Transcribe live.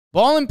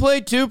Ball and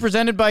Play 2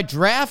 presented by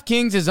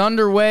DraftKings is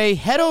underway.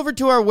 Head over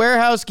to our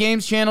Warehouse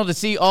Games channel to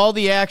see all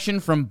the action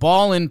from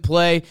Ball and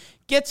Play.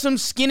 Get some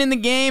skin in the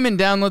game and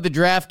download the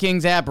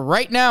DraftKings app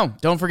right now.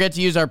 Don't forget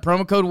to use our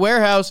promo code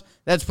Warehouse.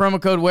 That's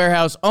promo code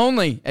Warehouse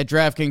only at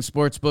DraftKings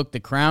Sportsbook. The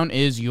crown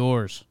is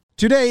yours.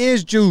 Today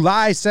is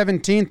July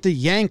 17th. The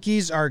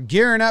Yankees are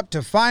gearing up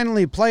to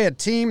finally play a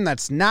team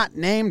that's not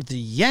named the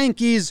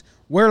Yankees.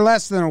 We're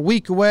less than a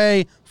week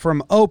away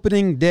from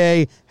opening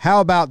day. How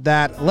about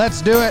that?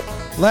 Let's do it.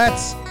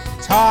 Let's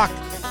talk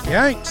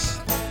Yanks.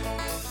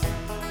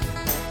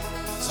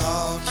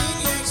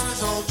 Talking Yanks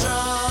with old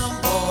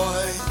John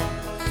Boy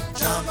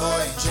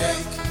and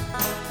Jake.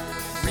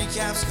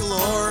 Recaps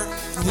galore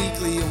and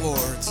weekly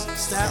awards.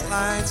 Stat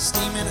lines,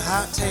 steaming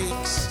hot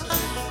takes.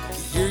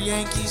 Get your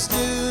Yankees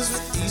news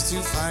with these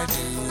two fine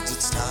dudes.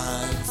 It's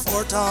time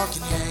for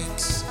Talking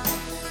Yanks.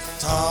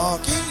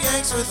 Talking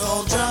Yanks with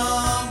old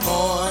John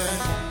Boy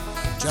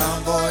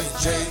and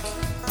Jake.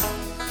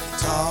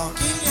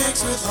 Talking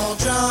Yanks with old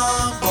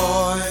John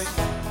Boy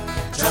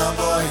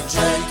and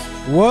Jake.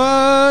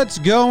 What's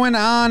going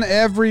on,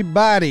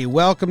 everybody?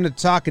 Welcome to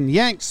Talking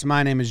Yanks.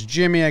 My name is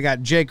Jimmy. I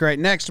got Jake right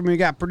next to me. We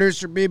got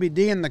producer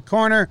BBD in the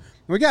corner.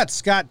 We got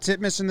Scott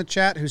Titmus in the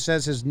chat who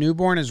says his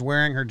newborn is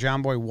wearing her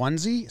John Boy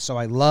onesie, so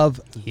I love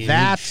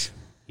that.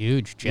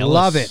 Huge. Jealous.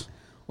 Love it.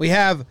 We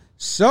have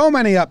so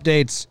many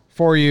updates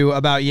for you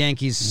about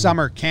Yankees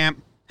summer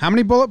camp. How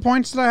many bullet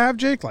points did I have,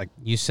 Jake?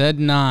 You said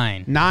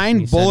 9.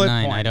 Nine bullet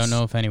points. I don't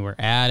know if any were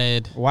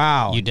added.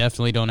 Wow. You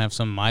definitely don't have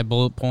some of my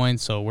bullet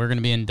points, so we're going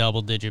to be in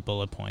double-digit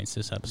bullet points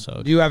this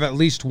episode. You have at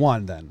least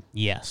one, then?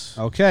 Yes.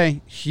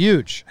 Okay,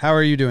 huge. How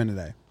are you doing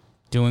today?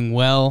 Doing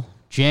well.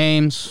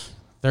 James,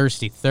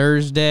 Thirsty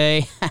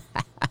Thursday.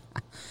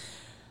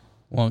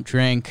 Won't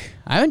drink.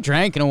 I haven't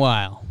drank in a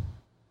while.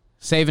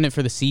 Saving it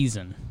for the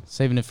season.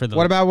 Saving it for the.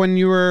 What about when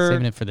you were?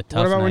 Saving it for the tough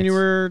What about nights. when you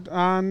were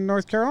on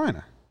North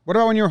Carolina? What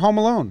about when you were home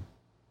alone?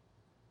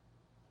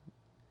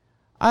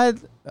 I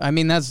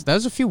mean that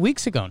was a few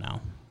weeks ago now.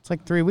 It's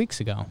like 3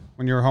 weeks ago.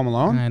 When you were home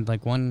alone? I had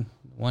like one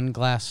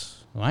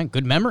glass. Well,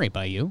 good memory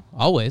by you,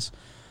 always.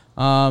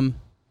 But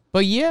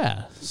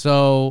yeah,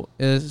 so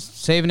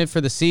saving it for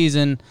the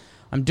season.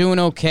 I'm doing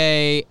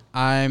okay.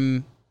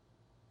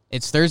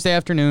 It's Thursday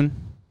afternoon.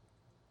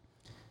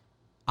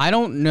 I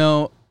don't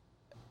know.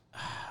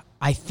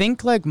 I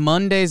think like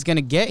Monday's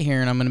gonna get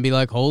here, and I'm gonna be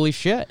like, "Holy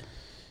shit,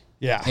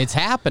 Yeah, it's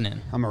happening!"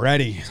 I'm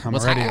ready.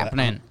 What's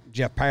happening?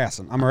 Jeff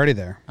Passan. I'm already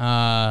there.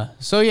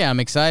 So yeah,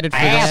 I'm excited for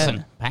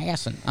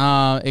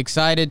that.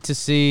 Excited to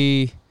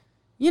see,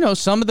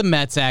 some of the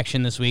Mets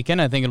action this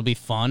weekend. I think it'll be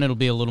fun. It'll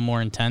be a little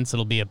more intense.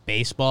 It'll be a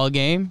baseball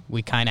game.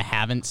 We kind of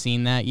haven't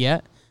seen that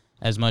yet,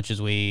 as much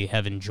as we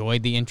have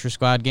enjoyed the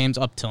intra-squad games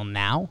up till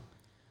now.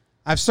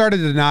 I've started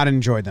to not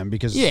enjoy them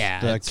because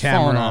it's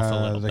fallen off a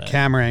little bit.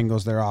 camera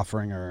angles they're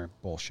offering are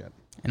bullshit.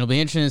 And it'll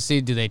be interesting to see,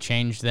 do they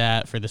change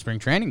that for the spring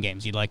training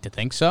games? You'd like to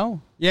think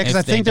so? Yeah, because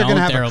I think they're going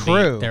to have a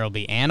crew. There'll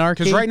be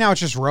anarchy. Because right now it's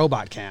just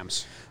robot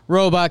cams.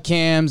 Robot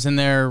cams, and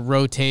they're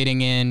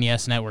rotating in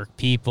Yes Network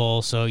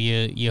people, so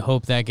you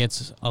hope that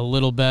gets a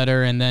little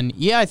better. And then,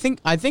 yeah, I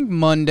think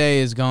Monday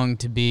is going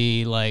to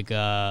be like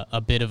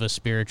a bit of a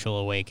spiritual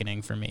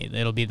awakening for me.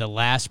 It'll be the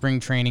last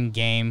spring training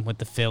game with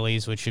the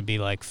Phillies, which should be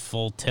like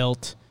full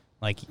tilt.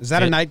 Is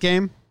that a night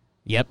game?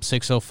 Yep,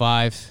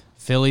 6:05.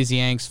 Phillies,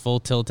 Yanks, full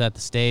tilt at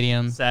the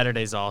stadium.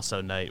 Saturday's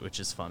also night,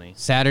 which is funny.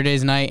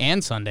 Saturday's night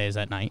and Sunday's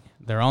at night.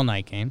 They're all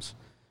night games.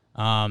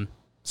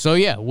 So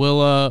yeah,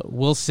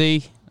 we'll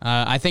see.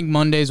 I think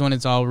Monday's when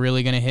it's all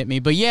really going to hit me.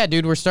 But yeah,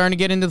 dude, we're starting to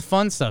get into the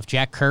fun stuff.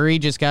 Jack Curry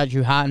just got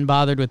you hot and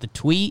bothered with the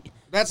tweet.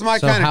 That's my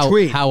kind of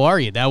tweet. How are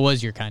you? That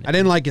was your kind of I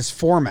didn't like his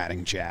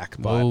formatting, Jack,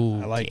 but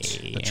okay, I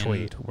liked the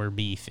tweet. And we're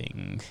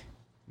beefing.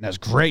 That's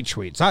great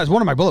tweet. It's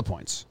one of my bullet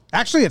points.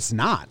 Actually, it's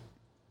not.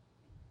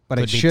 But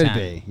it should 10.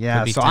 be. Yeah,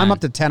 Could be so 10. I'm up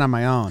to 10 on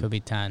my own. Could be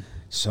 10.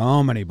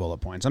 So many bullet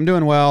points. I'm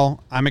doing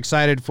well. I'm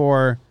excited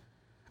for,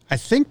 I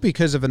think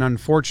because of an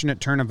unfortunate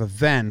turn of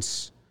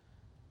events,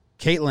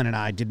 Caitlin and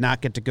I did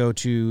not get to go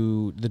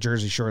to the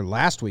Jersey Shore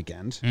last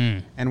weekend.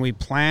 And we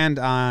planned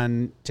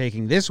on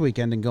taking this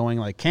weekend and going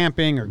like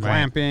camping or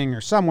glamping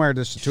or somewhere,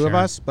 just the two of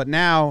us. But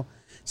now,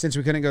 since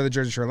we couldn't go to the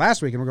Jersey Shore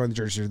last weekend, we're going to the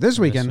Jersey Shore this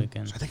weekend.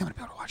 So I think I'm going to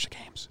be able to watch the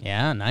games.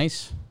 Yeah,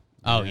 nice.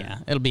 Oh, yeah.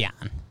 It'll be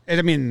on.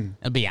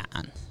 It'll be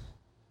on.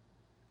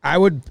 I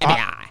would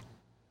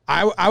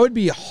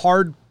be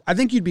hard. I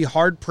think you'd be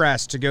hard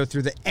pressed to go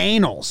through the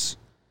annals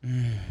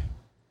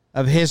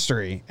of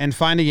history and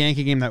find a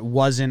Yankee game that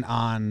wasn't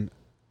on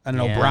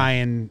an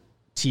O'Brien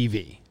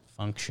TV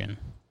function.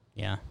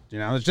 Yeah,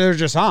 they're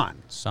just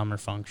on summer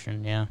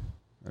function. Yeah,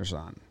 they're just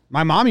on.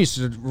 My mom used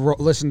to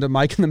listen to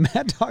Mike and the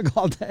Mad Dog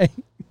all day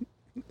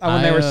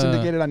when they were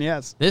syndicated on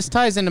Yes. This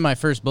ties into my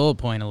first bullet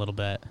point a little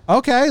bit.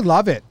 Okay,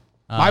 love it.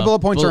 My bullet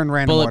points are in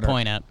random bullet order.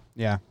 point up.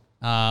 Yeah.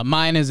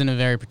 Mine is in a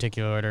very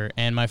particular order,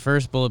 and my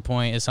first bullet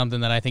point is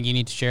something that I think you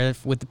need to share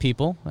with the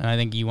people, and I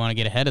think you want to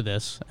get ahead of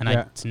this, and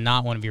it's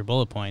not one of your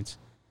bullet points.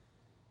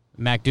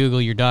 Mac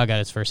Dougal, your dog, got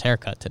his first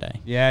haircut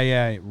today.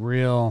 Yeah,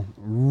 real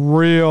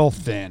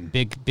thin.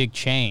 Big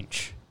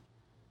change.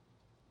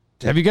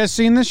 Have you guys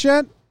seen this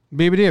yet?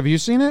 BBD, have you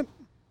seen it?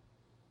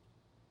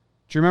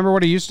 Do you remember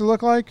what he used to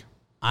look like?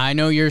 I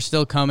know you're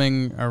still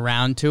coming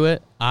around to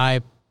it.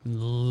 I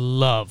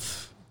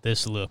love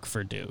this look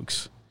for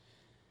Dukes.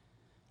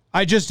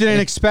 I just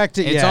didn't expect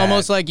it yet. It's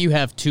almost like you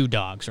have two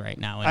dogs right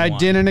now. I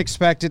didn't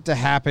expect it to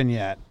happen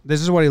yet.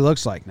 This is what he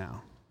looks like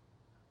now.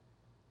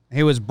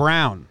 He was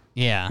brown.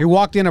 Yeah. He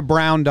walked in a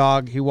brown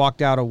dog. He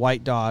walked out a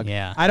white dog.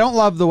 Yeah. I don't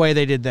love the way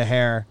they did the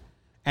hair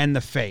and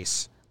the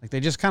face. Like, they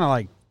just kind of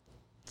like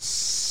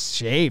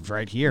shaved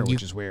right here,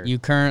 which is weird. You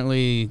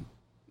currently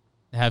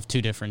have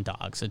two different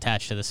dogs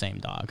attached to the same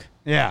dog.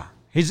 Yeah.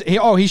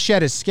 He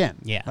shed his skin.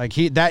 Yeah. Like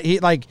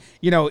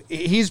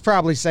he's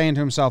probably saying to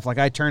himself, like,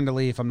 I turned a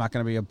leaf, I'm not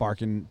going to be a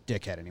barking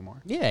dickhead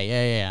anymore.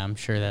 Yeah. I'm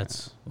sure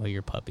that's what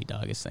your puppy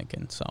dog is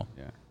thinking. So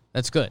Yeah.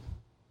 that's good.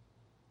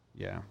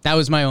 Yeah. That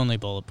was my only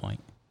bullet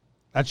point.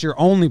 That's your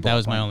only bullet That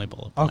was my point? only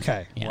bullet point.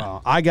 Okay. Yeah.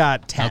 Well, I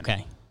got 10.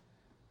 Okay.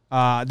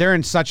 They're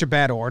in such a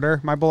bad order,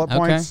 my bullet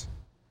points.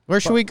 Where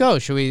should we go?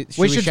 Should we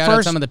should shout out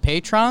first- some of the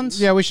patrons?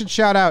 Yeah, we should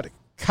shout out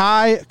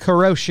Kai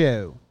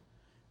Karosho.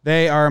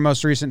 They are our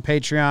most recent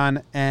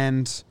Patreon,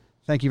 and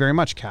thank you very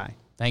much, Kai.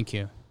 Thank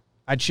you.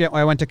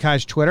 I went to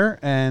Kai's Twitter,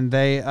 and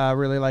they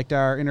really liked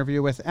our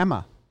interview with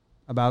Emma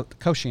about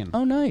Koshian.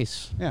 Oh,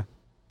 nice. Yeah.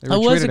 They That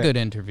was a retweeted it. good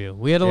interview.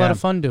 We had a lot of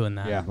fun doing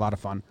that. Yeah, a lot of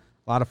fun.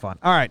 A lot of fun.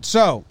 All right,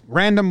 so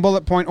random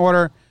bullet point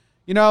order.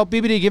 You know,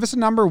 BBD, give us a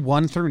number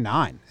 1 through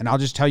 9, and I'll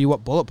just tell you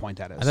what bullet point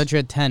that is. I thought you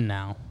had 10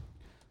 now.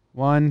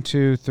 1,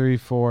 2, 3,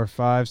 4,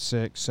 5,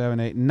 6, 7,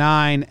 8,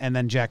 9, and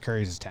then Jack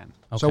Curry's is 10.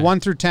 So Okay. 1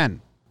 through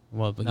 10.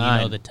 Well, but 9.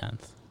 you know the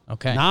 10th.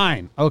 Okay.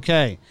 9.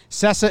 Okay.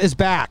 Sessa is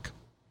back.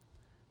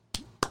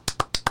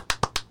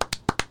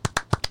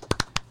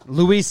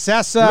 Luis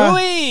Sessa.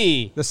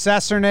 Louis! The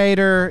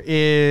Sessernator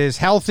is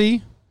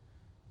healthy,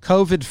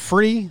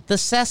 COVID-free. The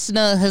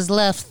Cessna has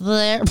left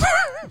there.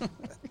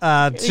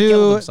 killed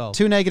Two himself.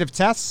 negative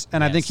tests,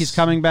 and I think Yes. he's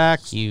coming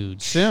back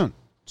Huge. soon.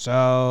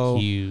 So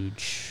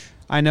Huge.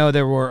 I know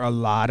there were a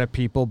lot of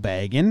people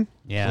begging,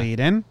 Yeah.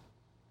 pleading.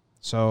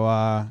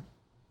 So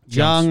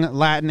young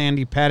Latin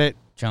Andy Pettit.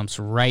 Jumps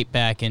right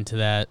back into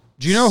that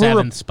Do you know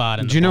seventh spot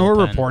in the Do you know who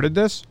bullpen. reported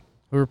this?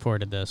 Who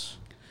reported this?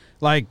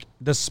 Like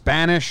the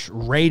Spanish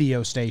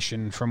radio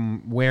station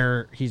from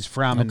where he's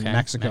from in Okay,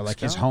 Mexico, like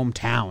his Mexico.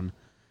 hometown.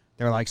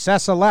 They're like,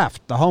 Sessa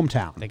left the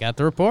hometown. They got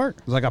the report.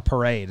 It was like a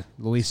parade.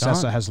 Luis Saw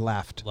Sessa it. has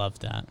left. Love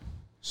that.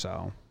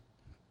 So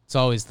It's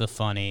always the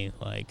funny,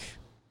 like,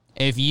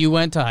 if you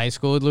went to high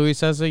school with Luis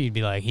Cessa, you'd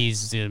be like,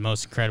 he's the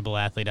most incredible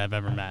athlete I've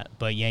ever met.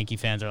 But Yankee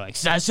fans are like,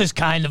 Cessa's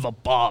kind of a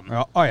bum.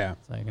 oh yeah.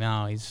 It's like,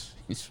 no, he's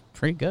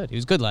pretty good. He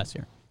was good last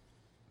year.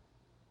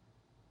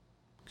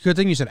 Good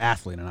thing you said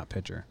athlete and not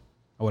pitcher.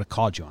 I would have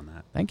called you on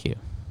that. Thank you.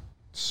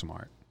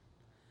 Smart.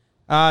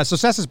 So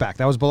Sessa's back.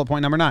 That was bullet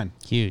point number 9.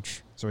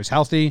 Huge. So he's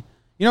healthy.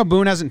 You know,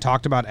 Boone hasn't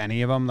talked about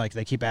any of them. Like,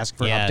 they keep asking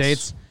for Yes.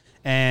 updates.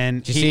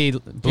 And Did you see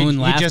Boone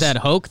laughed just, at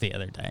Hoke the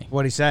other day?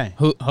 What'd he say?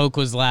 Hoke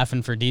was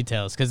laughing for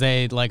details because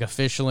they like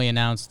officially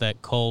announced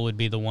that Cole would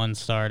be the 1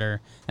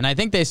 starter, and I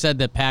think they said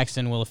that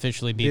Paxton will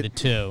officially be the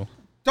 2.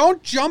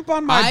 Don't jump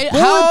on my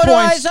bullet How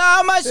points.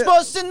 am I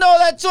supposed to know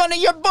that's one of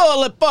your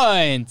bullet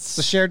points? It's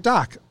a shared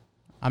doc.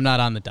 I'm not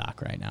on the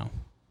doc right now.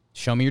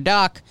 Show me your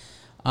doc.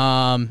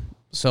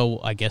 So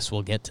I guess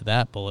we'll get to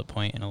that bullet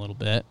point in a little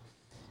bit.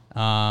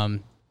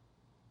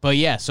 But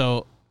yeah,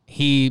 so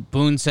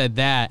Boone said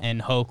that,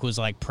 and Hoke was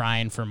like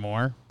prying for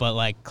more, but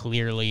like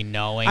clearly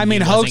knowing. I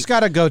mean, he Hoke's wasn't-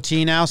 got a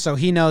goatee now, so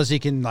he knows he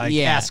can like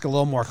Yeah. ask a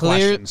little more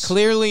questions.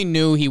 Clearly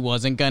knew he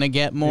wasn't gonna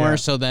get more. Yeah.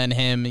 So then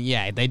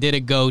they did a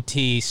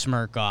goatee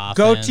smirk off.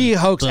 Goatee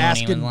and Hoke's Booney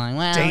asking was like,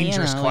 well,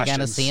 dangerous We got to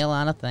questions. see a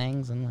lot of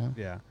things. And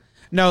Yeah.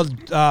 No,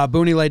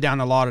 Booney laid down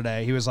the law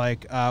today. He was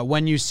like,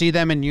 when you see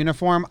them in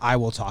uniform, I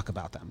will talk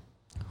about them.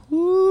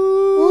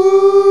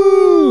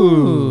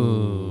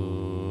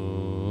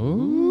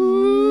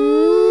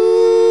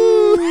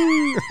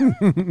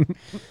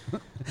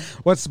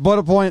 What's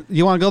bullet point?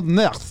 You want to go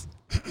next?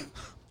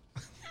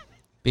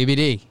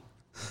 BBD.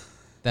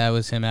 That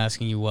was him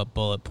asking you what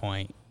bullet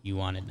point you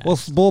wanted next.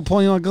 What's bullet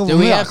point? You want to go Do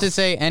we have next? to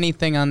say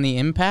anything on the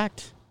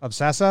impact? Of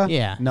Sessa?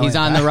 Yeah, No he's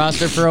on the impact.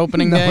 roster for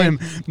opening No day.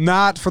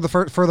 not for the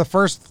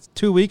first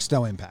 2 weeks.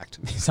 No impact.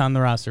 He's on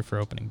the roster for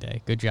opening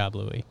day. Good job,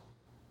 Louis.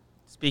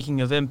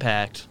 Speaking of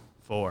impact,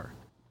 4.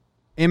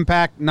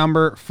 Impact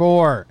number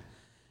 4.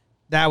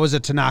 That was a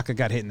Tanaka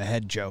got hit in the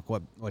head joke.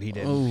 What he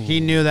did. Ooh.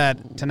 He knew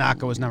that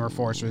Tanaka was number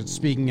 4. So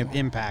speaking of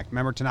impact,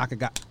 remember Tanaka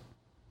got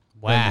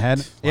Whacked. head?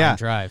 Line Yeah.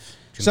 drive.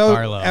 So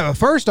Giancarlo.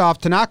 first off,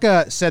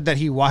 Tanaka said that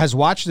he has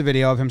watched the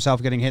video of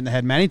himself getting hit in the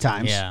head many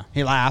times. Yeah.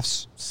 He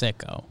laughs.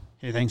 Sicko.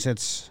 He thinks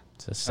it's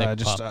a sick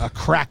just pup. a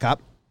crack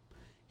up.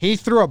 He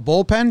threw a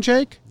bullpen,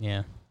 Jake.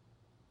 Yeah.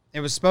 It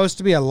was supposed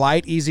to be a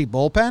light, easy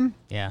bullpen.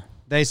 Yeah.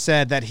 They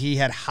said that he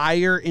had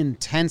higher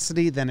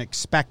intensity than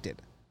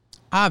expected,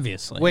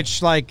 Obviously.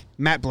 which, like,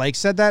 Matt Blake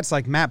said that. It's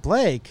like, Matt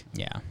Blake.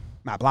 Yeah.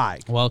 Matt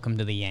Blake. Welcome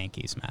to the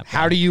Yankees, Matt.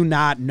 How do you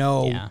not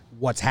know Yeah.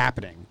 what's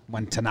happening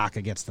when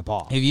Tanaka gets the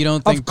ball? If you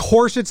don't think of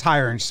course it's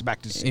higher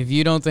expected. if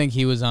you don't think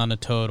he was on a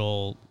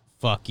total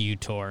fuck you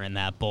tour in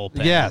that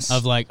bullpen. Yes.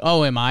 Of like,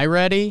 oh, am I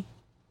ready?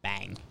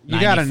 Bang. You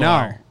got to 94.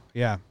 know.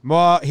 Yeah.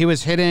 Well, he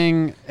was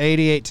hitting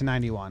 88 to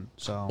 91.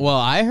 So. Well,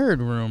 I heard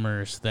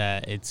rumors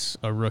that it's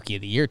a rookie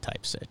of the year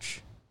type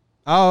sitch.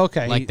 Oh,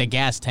 okay. Like the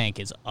gas tank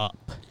is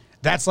up.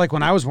 That's like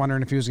when I was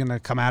wondering if he was going to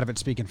come out of it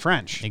speaking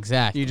French.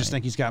 Exactly. You just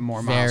think he's got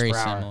more miles Very per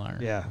hour. similar.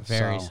 Yeah.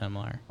 Very so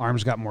similar.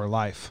 Arm's got more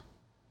life.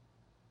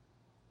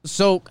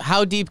 So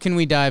how deep can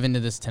we dive into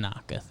this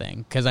Tanaka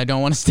thing? Because I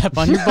don't want to step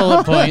on your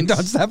bullet points.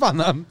 Don't step on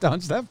them.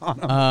 Don't step on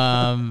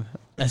them.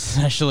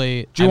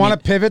 Especially. Do you want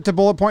to pivot to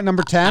bullet point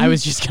number 10? I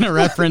was just going to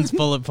reference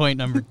bullet point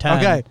number 10.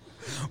 Okay.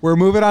 We're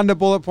moving on to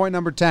bullet point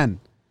number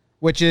 10,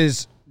 which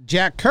is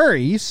Jack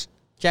Curry's.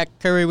 Jack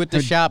Curry with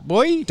the shot,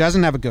 boy.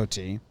 Doesn't have a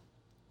goatee.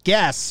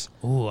 Guess.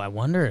 Ooh, I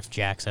wonder if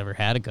Jack's ever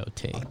had a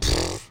goatee.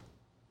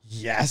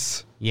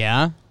 Yes.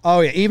 Yeah? Oh,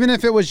 yeah. Even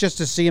if it was just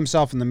to see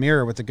himself in the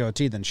mirror with the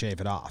goatee, then shave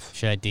it off.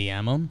 Should I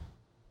DM him?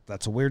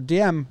 That's a weird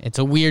DM. It's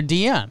a weird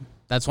DM.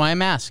 That's why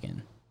I'm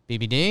asking.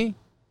 BBD?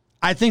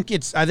 I think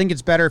it's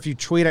better if you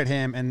tweet at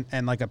him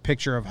and like a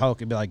picture of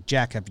Hoke and be like,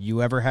 Jack, have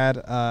you ever had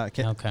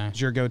Okay.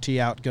 is your goatee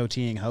out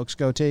goateeing Hoke's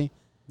goatee?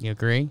 You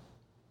agree?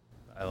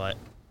 I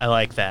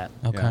like that.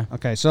 Okay. Yeah.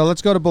 Okay, so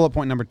let's go to bullet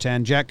point number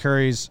 10. Jack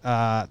Curry's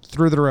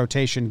through the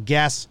rotation.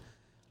 Guess.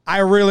 I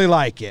really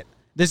like it.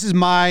 This is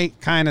my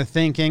kind of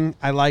thinking.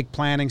 I like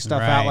planning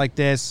stuff out Right. like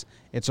this.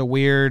 It's a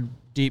weird,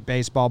 deep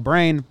baseball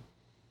brain.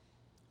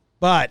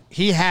 But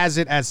he has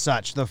it as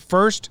such. The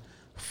first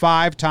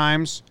 5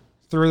 times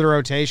through the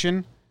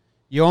rotation,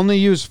 you only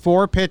use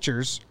 4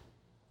 pitchers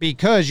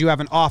because you have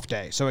an off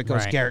day. So it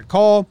goes Right. Garrett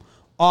Cole,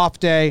 off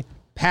day,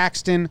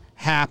 Paxton,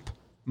 Happ,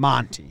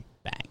 Monty.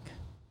 Bang.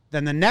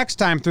 Then the next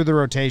time through the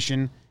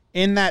rotation,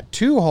 in that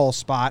 2-hole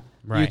spot,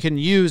 you Right. can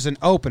use an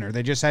opener.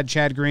 They just had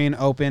Chad Green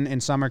open in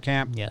summer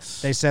camp.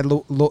 Yes. They said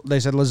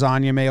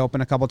Lasagna may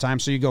open a couple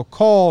times. So you go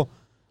Cole,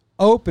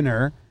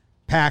 opener,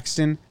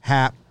 Paxton,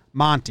 Happ,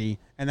 Monty,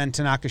 and then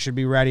Tanaka should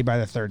be ready by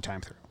the 3rd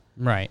time through.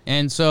 Right.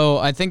 And so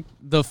I think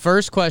the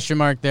first question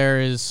mark there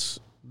is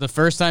the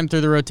first time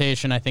through the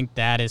rotation, I think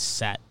that is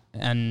set.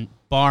 And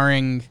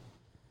barring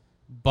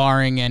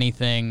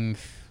anything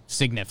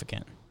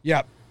significant.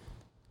 Yep.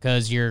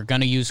 Because you're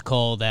going to use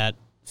Cole that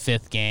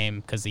 5th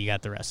game because you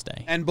got the rest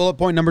day. And bullet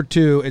point number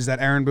 2 is that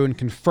Aaron Boone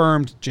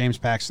confirmed James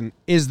Paxton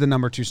is the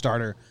number 2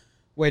 starter,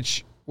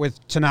 which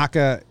with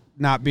Tanaka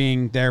not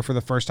being there for the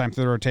first time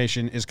through the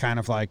rotation is kind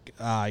of like,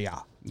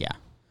 yeah. Yeah.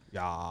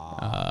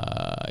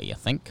 Yeah. You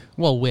think?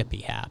 Well,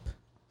 whippy hap.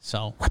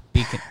 So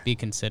be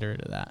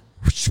considerate of that.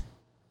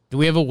 Do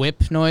we have a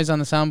whip noise on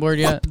the soundboard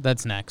yet?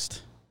 That's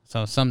next.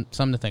 So some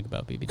to think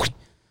about, BBD.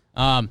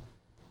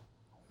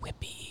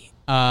 Whippy.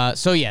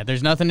 So yeah,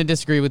 there's nothing to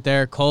disagree with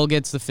there. Cole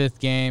gets the 5th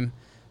game.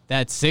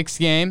 That 6th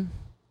game,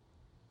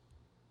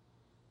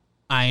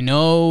 I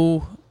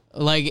know,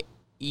 like,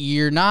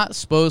 you're not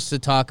supposed to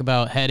talk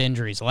about head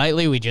injuries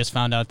lightly. We just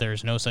found out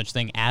there's no such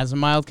thing as a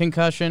mild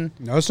concussion.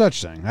 No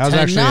such thing. That was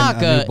actually a new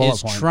Tanaka bullet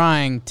is point.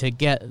 trying to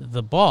get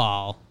the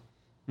ball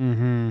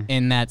Mm-hmm.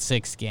 in that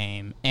 6th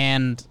game.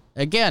 And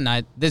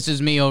again, this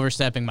is me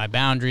overstepping my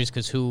boundaries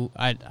because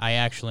I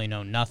actually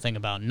know nothing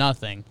about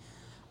nothing.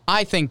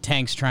 I think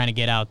Tank's trying to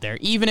get out there,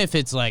 even if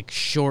it's like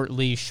short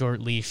leash,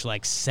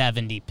 like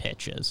 70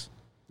 pitches.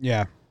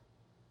 Yeah.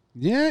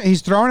 Yeah,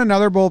 he's throwing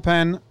another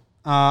bullpen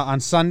on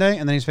Sunday,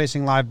 and then he's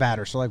facing live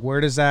batter. So, like, where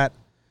does that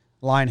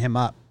line him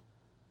up?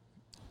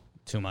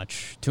 Too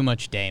much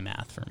day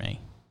math for me.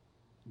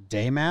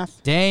 Day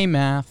math? Day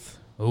math.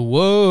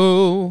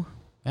 Whoa.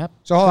 Yep.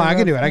 So, hold on. I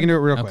can do it. I can do it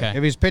real quick. Okay.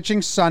 If he's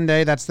pitching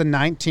Sunday, that's the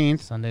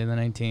 19th. Sunday the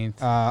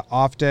 19th.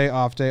 Off day.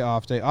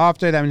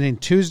 That means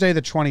Tuesday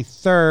the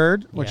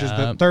 23rd, which is the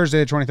Yep. Thursday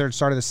the 23rd,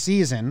 start of the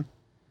season,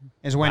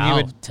 is when Wow,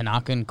 he would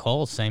Tanaka and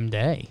Cole, same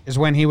day.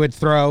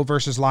 throw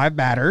versus live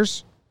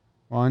batters.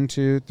 1,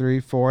 2, 3,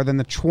 4. Then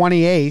the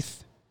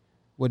 28th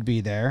would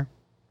be there.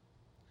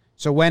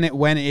 So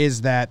when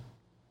is that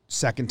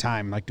second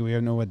time? Like, do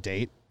we know what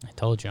date? I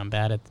told you I'm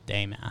bad at the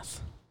day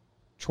math.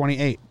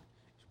 28.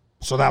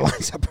 So that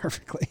lines up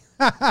perfectly.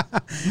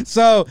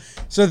 So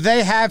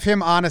they have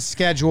him on a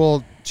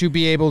schedule to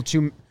be able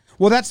to.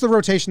 Well, that's the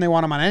rotation they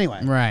want him on anyway.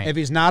 Right. If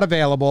he's not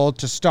available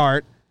to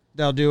start,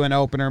 they'll do an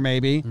opener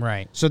maybe.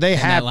 Right. So they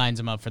And have. that lines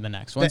them up for the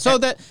next one. So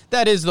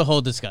that is the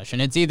whole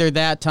discussion. It's either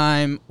that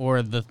time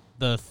or the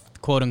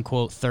quote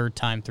unquote 3rd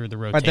time through the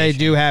rotation. But they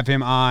do have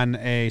him on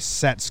a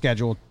set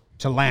schedule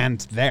to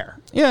land there.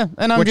 Yeah,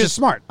 and Which is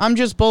smart. I'm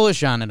just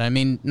bullish on it. I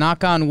mean,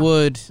 knock on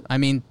wood. I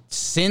mean,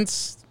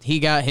 since he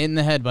got hit in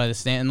the head by the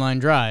Stanton line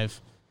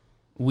drive,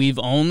 we've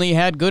only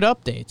had good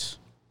updates.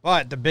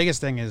 But the biggest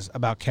thing is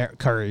about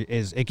Curry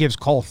is it gives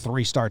Cole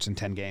 3 starts in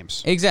 10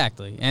 games.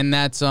 Exactly. And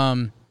that's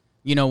when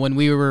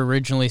we were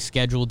originally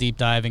scheduled deep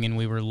diving and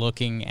we were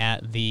looking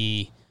at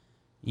the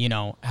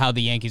how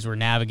the Yankees were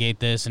navigate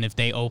this, and if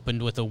they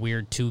opened with a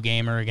weird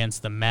 2-gamer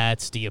against the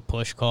Mets, do you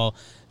push Cole?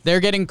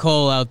 They're getting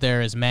Cole out there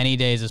as many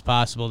days as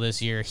possible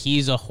this year.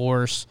 He's a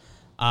horse.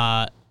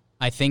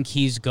 I think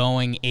he's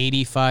going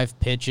 85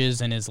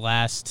 pitches in his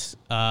last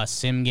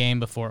sim game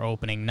before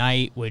opening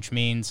night, which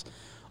means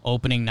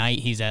opening night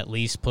he's at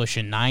least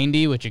pushing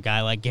 90, which a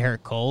guy like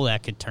Garrett Cole,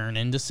 that could turn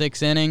into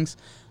 6 innings,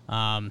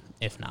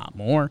 if not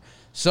more.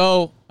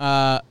 So,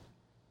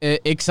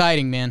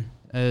 exciting, man.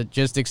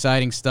 Just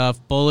exciting stuff.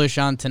 Bullish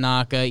on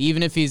Tanaka.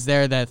 Even if he's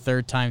there that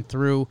third time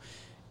through,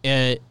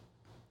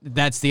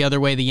 that's the other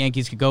way the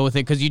Yankees could go with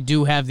it, because you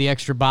do have the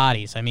extra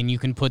bodies. I mean, you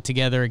can put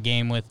together a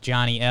game with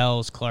Johnny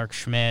Els, Clark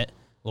Schmidt,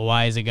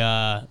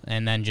 Loaizaga,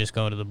 and then just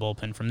go to the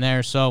bullpen from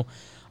there. So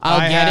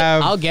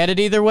I'll get it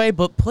either way,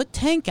 but put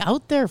Tank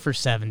out there for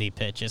 70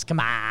 pitches. Come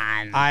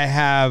on. I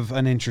have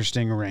an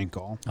interesting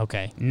wrinkle.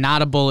 Okay,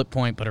 not a bullet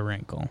point, but a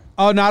wrinkle.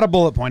 Oh, not a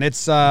bullet point.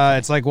 It's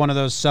like one of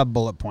those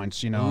sub-bullet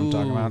points, you know what I'm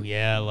talking about?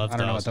 Yeah, I love those. I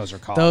don't know what those are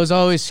called. Those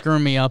always screw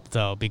me up,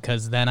 though,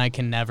 because then I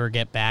can never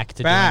get back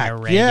to doing a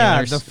regular.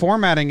 Yeah, the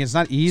formatting is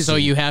not easy. So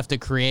you have to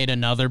create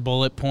another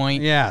bullet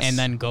point, yes, and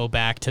then go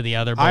back to the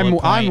other bullet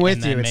point. I'm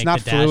with you. It's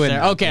not fluid.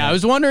 Okay, I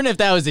was wondering if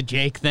that was a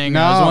Jake thing.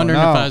 No, I was wondering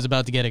no. if I was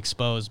about to get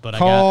exposed, but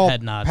Cole, I got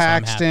head nods.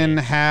 Paxton,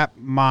 so Happ,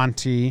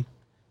 Monty,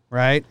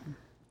 right?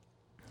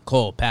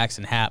 Cole,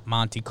 Paxton, Happ,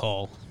 Monty,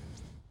 Cole.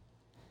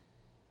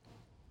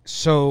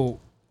 So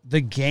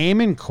the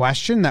game in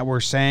question that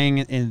we're saying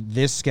in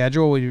this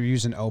schedule we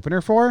use an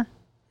opener for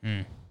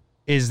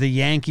is the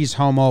Yankees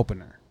home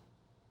opener,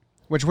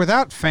 which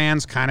without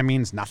fans kind of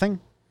means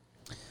nothing.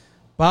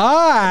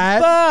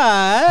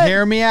 But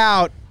hear me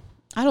out.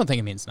 I don't think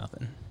it means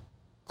nothing.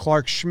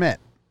 Clark Schmidt,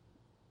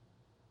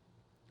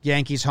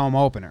 Yankees home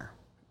opener.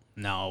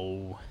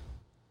 No.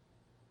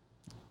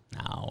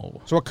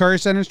 So what Curry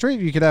said in the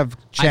street, you could have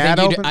Chad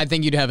open. I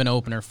think you'd have an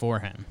opener for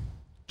him.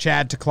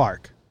 Chad to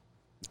Clark.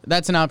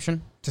 That's an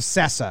option. To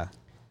Sessa.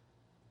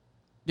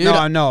 Dude,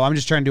 No, I'm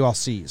just trying to do all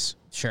C's.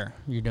 Sure,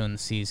 you're doing the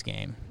C's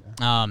game,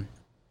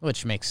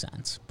 which makes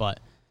sense.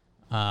 But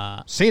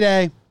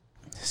C-Day.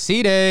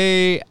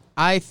 C-Day,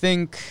 I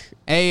think,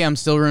 I'm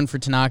still rooting for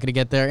Tanaka to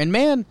get there. And,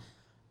 man,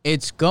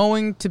 it's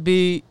going to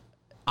be,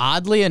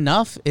 oddly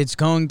enough, it's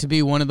going to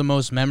be one of the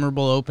most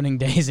memorable opening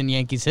days in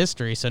Yankees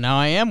history. So now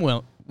I am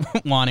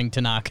wanting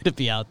Tanaka to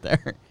be out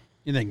there.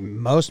 You think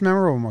most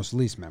memorable or most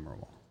least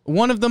memorable?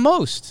 One of the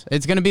most.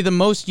 It's going to be the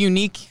most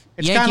unique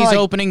Yankees like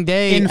opening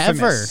day infamous.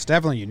 ever. It's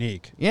definitely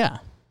unique. Yeah.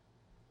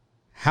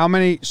 How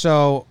many?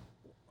 So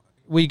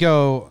we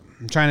go.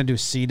 I'm trying to do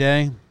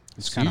C-Day.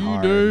 It's kind of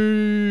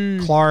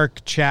hard.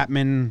 Clark,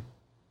 Chapman.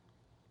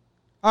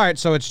 All right,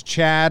 so it's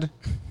Chad,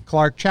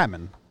 Clark,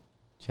 Chapman.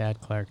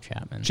 Chad, Clark,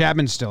 Chapman.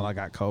 Chapman still not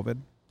got COVID.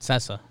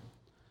 Sessa.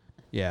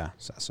 Yeah,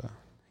 Sessa.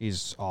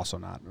 He's also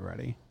not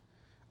ready.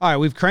 All right,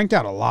 we've cranked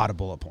out a lot of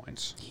bullet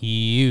points.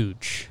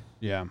 Huge.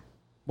 Yeah.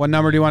 What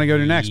number do you want to go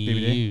to next,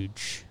 BBD?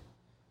 Huge.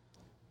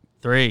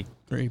 3.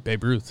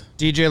 Babe Ruth.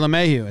 DJ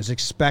LeMahieu is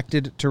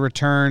expected to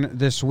return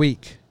this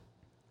week.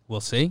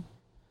 We'll see.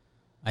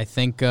 I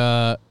think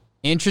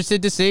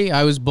interested to see.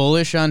 I was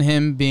bullish on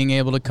him being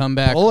able to come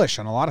back. Bullish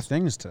on a lot of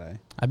things today.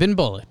 I've been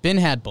bullish.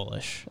 Had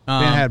bullish.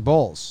 Had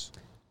bulls.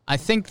 I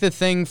think the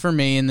thing for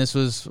me, and this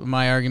was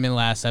my argument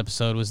last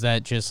episode, was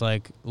that just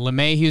like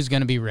LeMahieu's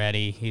going to be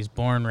ready. He's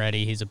born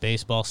ready. He's a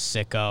baseball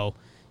sicko.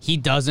 He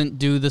doesn't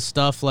do the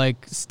stuff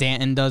like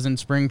Stanton does in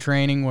spring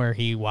training where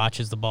he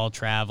watches the ball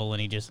travel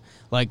and he just,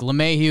 like,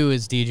 LeMahieu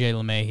is DJ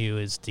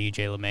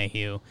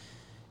LeMahieu.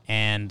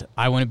 And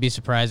I wouldn't be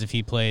surprised if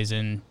he plays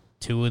in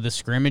 2 of the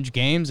scrimmage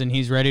games and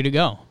he's ready to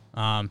go.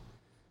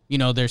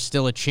 There's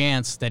still a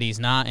chance that he's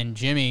not. And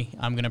Jimmy,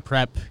 I'm going to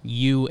prep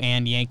you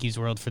and Yankees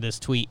World for this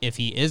tweet. If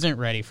he isn't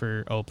ready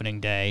for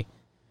opening day,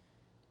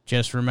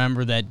 just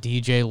remember that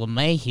DJ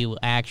LeMahieu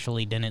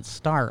actually didn't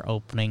start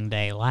opening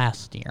day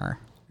last year.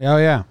 Oh,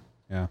 yeah.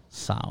 Yeah.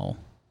 So.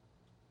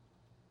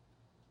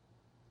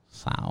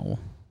 But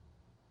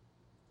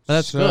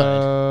that's good.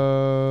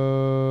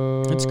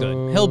 That's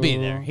good. He'll be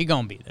there. He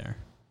gonna be there.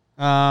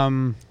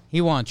 He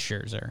wants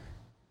Scherzer.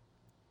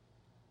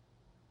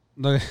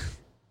 Look,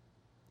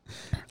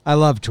 I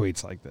love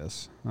tweets like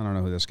this. I don't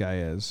know who this guy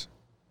is.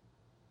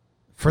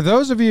 For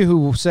those of you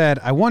who said,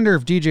 I wonder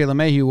if DJ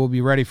LeMahieu will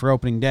be ready for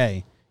opening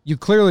day, you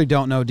clearly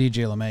don't know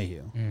DJ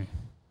LeMahieu.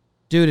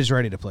 Dude is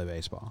ready to play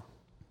baseball.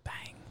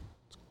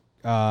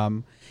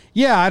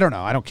 Yeah, I don't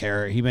know. I don't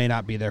care. He may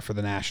not be there for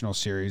the National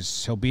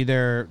Series. He'll be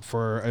there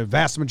for a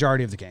vast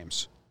majority of the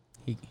games.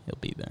 He'll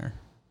be there.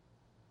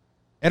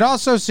 It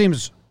also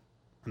seems...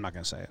 I'm not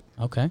going to say it.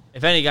 Okay.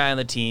 If any guy on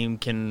the team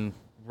can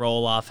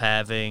roll off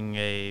having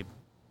a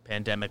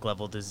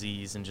pandemic-level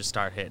disease and just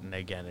start hitting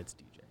again, it's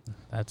DJ.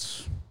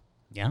 That's...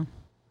 Yeah.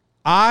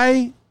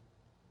 I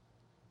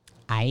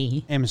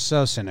am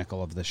so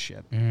cynical of this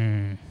shit.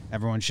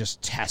 Everyone's just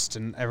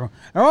testing.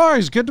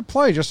 He's good to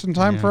play just in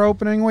time for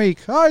opening week.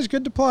 Oh, he's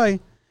good to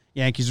play.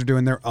 Yankees are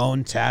doing their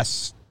own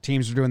tests.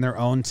 Teams are doing their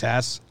own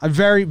tests. I'm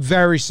very,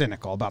 very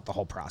cynical about the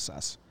whole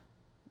process.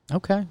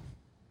 Okay.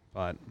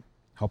 But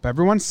hope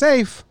everyone's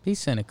safe. Be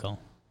cynical.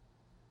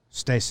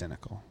 Stay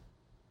cynical.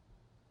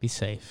 Be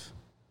safe.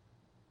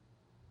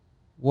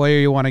 Where do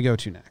you want to go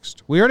to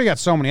next? We already got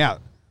so many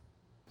out.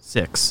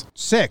 6.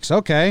 6,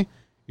 okay.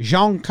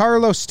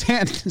 Giancarlo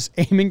Stanton is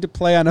aiming to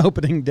play on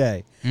opening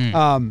day.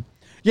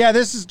 Yeah,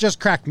 this has just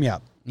cracked me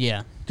up.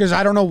 Yeah. because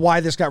I don't know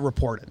why this got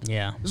reported.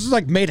 Yeah. This is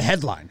like made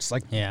headlines,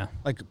 like Yeah.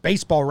 like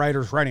baseball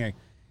writers writing. Like,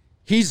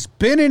 he's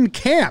been in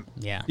camp.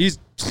 Yeah. He's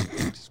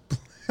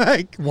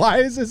like, why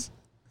is this?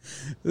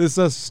 This is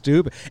so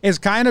stupid. It's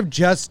kind of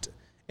just.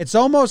 It's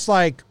almost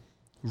like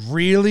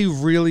really,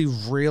 really,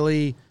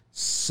 really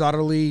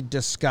subtly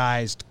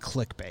disguised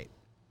clickbait.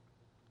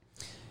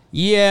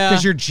 Yeah.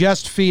 Because you're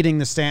just feeding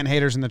the Stanton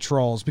haters and the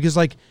trolls. Because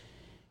like,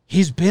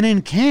 he's been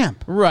in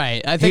camp.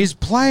 Right. I think He's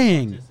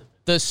playing.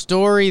 the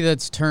story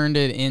that's turned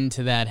it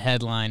into that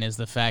headline is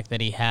the fact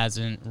that he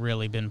hasn't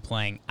really been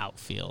playing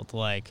outfield.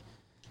 Like,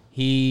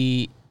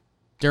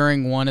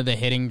 during one of the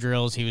hitting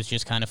drills, he was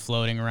just kind of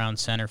floating around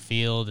center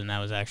field, and that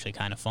was actually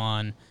kind of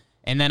fun.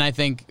 And then I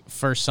think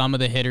for some of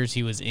the hitters,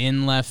 he was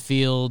in left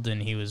field,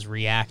 and he was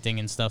reacting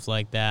and stuff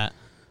like that.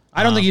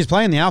 I don't think he's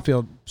playing the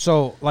outfield.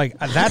 So like,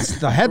 that's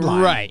the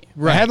headline. Right.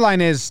 The headline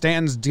is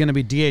Stanton's going to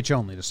be DH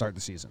only to start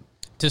the season.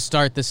 To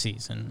start the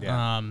season.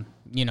 Yeah.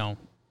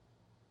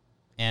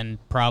 And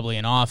probably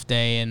an off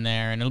day in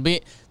there. And it'll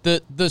be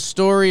the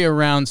story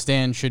around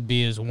Stan should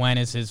be is when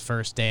is his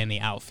first day in the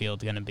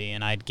outfield going to be?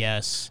 And I'd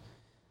guess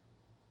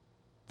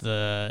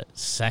the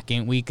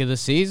second week of the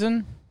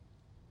season.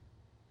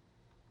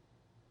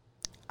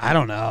 I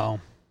don't know.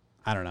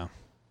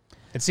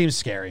 It seems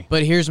scary.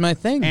 But here's my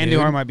thing, dude.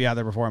 Andujar might be out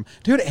there before him.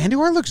 Dude,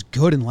 Andujar looks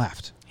good in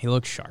left. He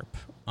looks sharp.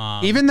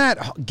 Even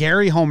that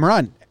Gary home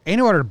run,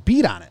 Andujar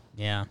beat on it.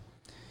 Yeah.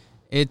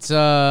 It's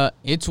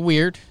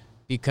weird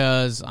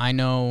because I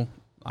know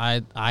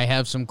I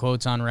have some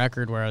quotes on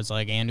record where I was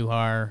like,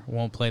 Andujar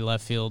won't play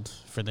left field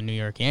for the New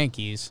York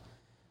Yankees.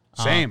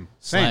 Same.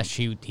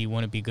 He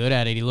wouldn't be good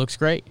at it. He looks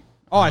great.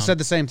 Oh, I said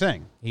the same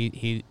thing.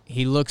 He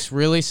looks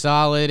really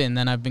solid, and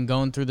then I've been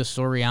going through the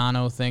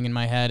Soriano thing in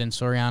my head, and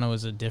Soriano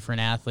is a different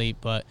athlete,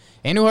 but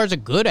Andujar's a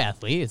good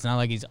athlete. It's not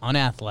like he's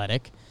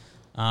unathletic.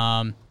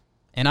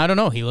 And I don't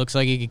know. He looks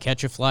like he could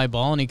catch a fly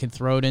ball, and he could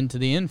throw it into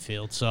the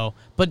infield. So,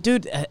 but,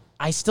 dude,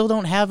 I still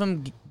don't have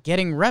him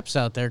getting reps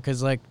out there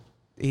because, like,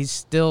 he's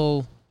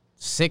still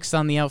 6th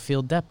on the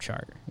outfield depth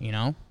chart, you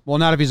know? Well,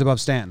 not if he's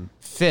above Stanton.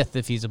 5th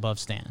if he's above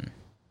Stanton.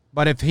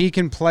 But if he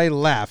can play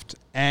left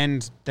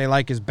and they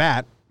like his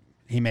bat,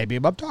 he may be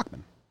above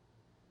Tauchman.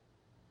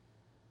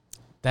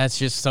 That's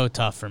just so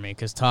tough for me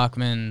because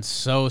Tauchman's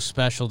so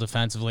special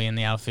defensively in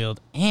the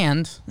outfield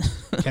and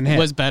Can hit.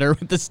 was better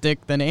with the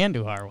stick than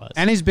Andujar was.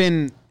 And he's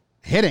been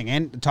hitting.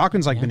 And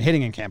Tauchman's been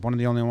hitting in camp, one of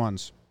the only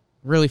ones.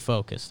 Really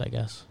focused, I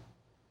guess.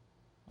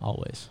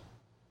 Always.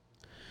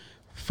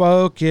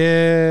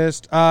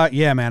 Focused.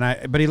 Yeah,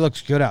 man. But he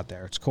looks good out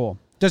there. It's cool.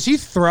 Does he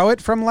throw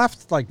it from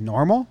left like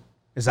normal?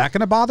 Is that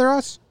going to bother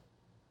us?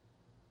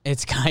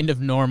 It's kind of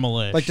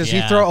normal-ish. Like, does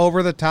he throw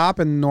over the top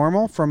and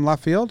normal from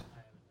left field?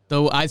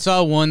 Though I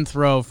saw one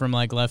throw from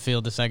like left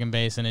field to second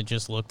base, and it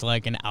just looked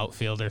like an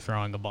outfielder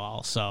throwing a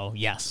ball. So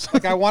yes,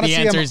 Like, I want to the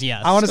see answer him. is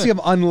yes. I want to see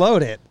him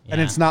unload it, and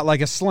Yeah. it's not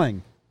like a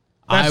sling.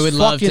 That's I would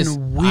love to. fucking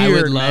I would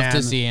weird, love man.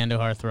 to see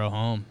Andujar throw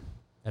home.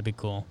 That'd be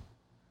cool.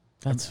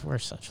 We're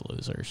such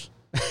losers.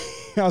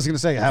 I was going to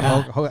say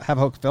have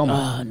Hoke film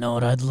it. No,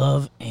 I'd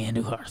love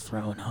Andujar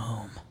throwing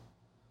home.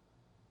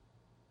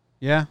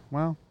 Yeah,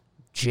 well,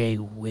 Jay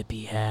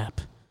Whippy Hap.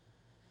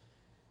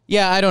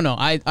 Yeah, I don't know.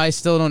 I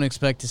still don't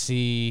expect to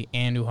see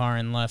Andujar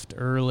in left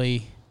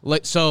early.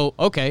 So,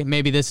 okay,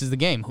 maybe this is the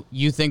game.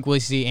 You think we'll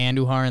see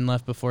Andujar in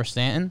left before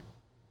Stanton?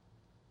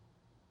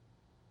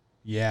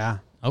 yeah.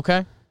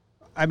 Okay.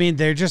 I mean,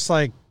 they're just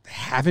like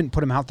haven't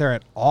put him out there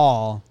at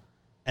all,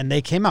 and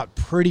they came out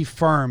pretty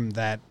firm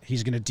that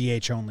he's going to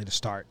DH only to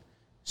start.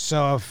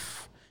 So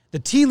if the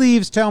tea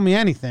leaves tell me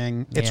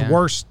anything, it's Yeah.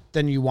 worse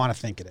than you want to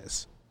think it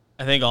is.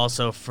 I think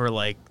also for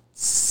like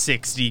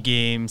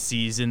 60-game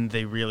season,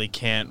 they really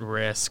can't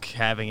risk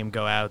having him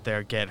go out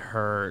there, get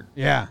hurt.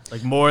 Yeah.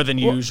 Like more than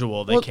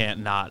usual, they well,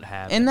 can't not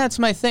have And him. that's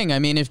my thing. I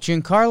mean, if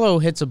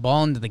Giancarlo hits a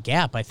ball into the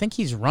gap, I think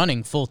he's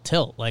running full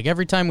tilt. Like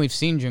every time we've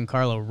seen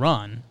Giancarlo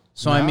run.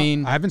 So, I No,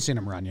 mean, I haven't seen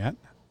him run yet.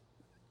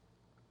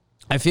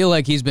 I feel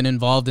like he's been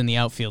involved in the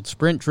outfield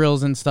sprint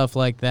drills and stuff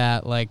like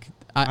that. Like,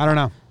 I don't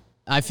know.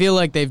 I feel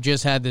like they've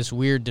just had this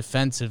weird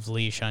defensive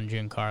leash on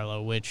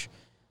Giancarlo, which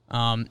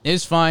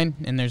is fine,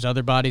 and there's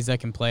other bodies that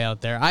can play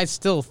out there. I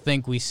still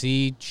think we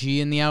see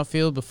G in the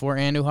outfield before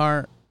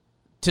Andujar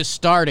to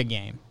start a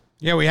game.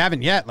 Yeah, we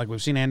haven't yet. Like,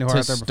 we've seen Andujar To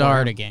out there before.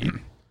 start a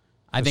game.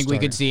 I think we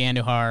start could it. see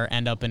Andujar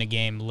end up in a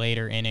game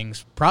later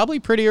innings, probably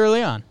pretty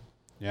early on.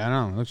 Yeah, I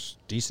know. It looks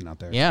decent out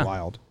there. Yeah. It's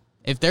wild.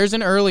 If there's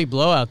an early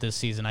blowout this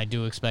season, I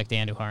do expect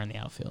Andujar in the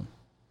outfield.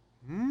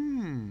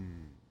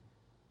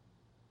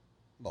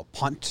 Little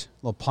punt.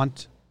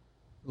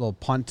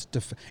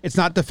 It's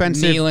not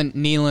defensive.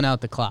 Kneeling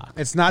out the clock.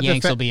 It's not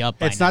Yanks will be up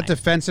by It's not 9.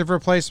 defensive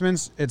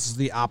replacements. It's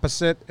the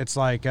opposite. It's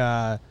like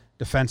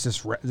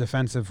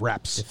defensive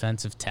reps.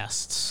 Defensive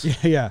tests. Yeah,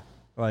 yeah.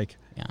 Like,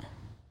 Yeah.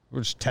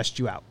 we'll just test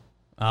you out.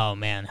 Oh,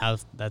 man, how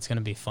that's going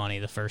to be funny.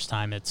 The first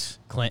time it's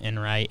Clinton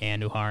right,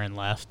 Andujar in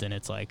left, and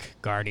it's like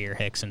Guardier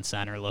Hicks in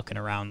center looking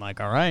around like,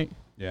 all right,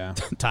 Yeah.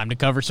 time to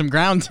cover some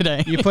ground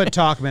today. You put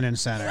Tauchman in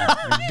center.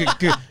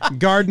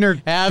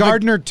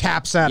 Gardner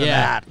taps out of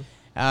that.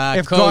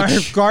 Coach,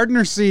 if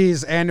Gardner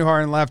sees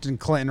Andujar in left and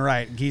Clinton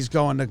right, he's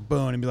going to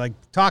Boone and be like,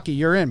 Taki,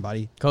 you're in,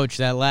 buddy. Coach,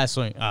 that last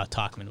one,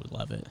 Talkman would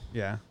love it.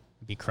 Yeah.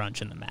 Be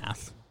crunching the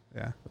math.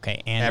 Yeah.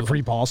 Okay,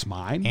 Every ball's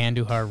mine.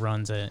 Andujar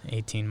runs at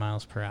 18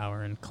 miles per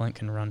hour, and Clint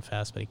can run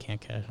fast, but he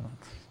can't catch them.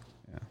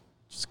 Yeah.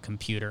 Just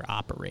computer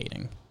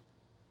operating.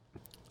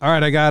 All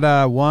right, I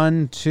got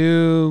 1,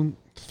 2,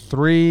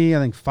 3, I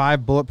think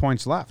 5 bullet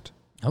points left.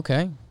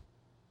 Okay.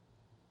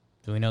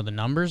 Do we know the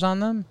numbers on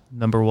them?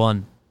 Number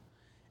 1.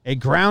 A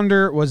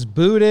grounder was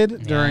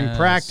booted during Yes.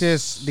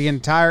 practice. The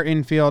entire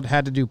infield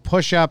had to do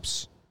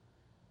push-ups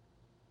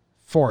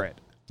for it.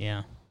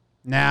 Yeah,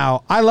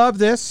 Now, I love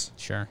this,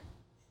 sure.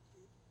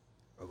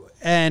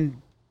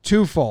 and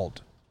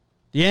twofold.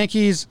 The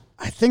Yankees,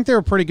 I think they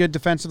were pretty good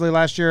defensively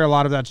last year. A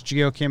lot of that's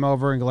Gio came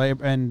over and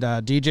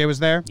DJ was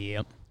there.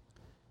 Yep.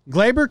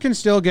 Glaber can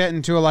still get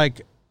into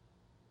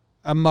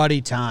a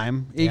muddy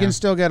time. He Yeah. can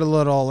still get a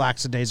little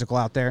lackadaisical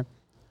out there.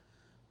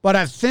 But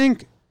I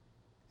think,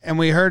 and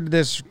we heard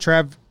this,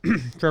 Trevor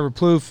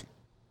Plouffe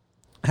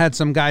had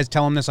some guys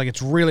tell him this, like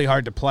it's really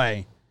hard to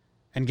play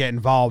and get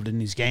involved in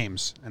these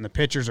games. And the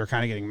pitchers are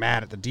kind of getting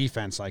mad at the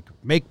defense, like,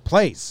 make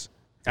plays.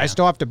 Guys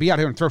still have to be out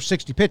here and throw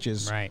 60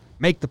 pitches. Right.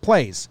 Make the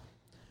plays.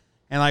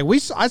 And like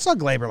I saw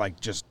Glaber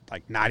just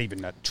not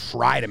even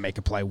try to make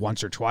a play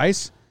once or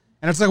twice.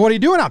 And it's like, what are you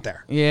doing out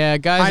there? Yeah,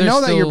 guys. I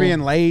know that you're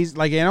being lazy,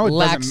 it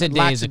doesn't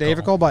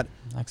lackadaisical, but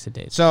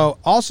Lackadaisical. so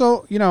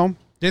also,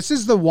 this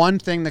is the one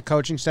thing the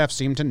coaching staff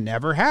seem to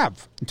never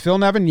have. Phil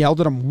Nevin yelled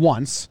at him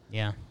once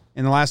Yeah.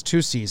 in the last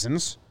 2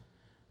 seasons.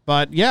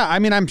 But yeah, I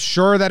mean, I'm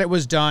sure that it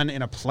was done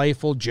in a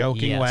playful,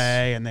 joking Yes.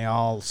 way, and they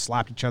all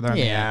slapped each other on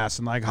the Yeah. ass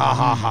and like, ha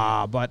ha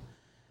ha. But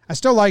I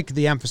still like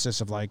the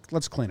emphasis of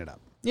let's clean it up.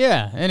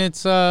 Yeah, and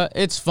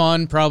it's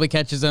fun. Probably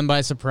catches them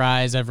by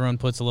surprise. Everyone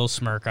puts a little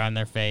smirk on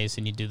their face,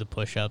 and you do the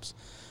push-ups.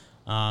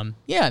 And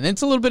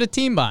it's a little bit of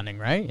team bonding,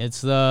 right?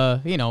 It's the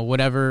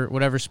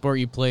whatever sport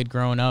you played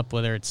growing up,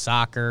 whether it's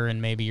soccer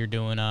and maybe you're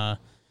doing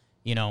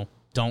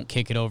don't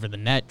kick it over the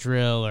net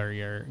drill, or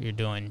you're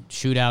doing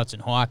shootouts in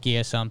hockey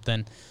or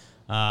something.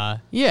 So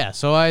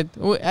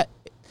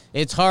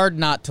it's hard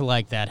not to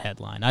like that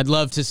headline. I'd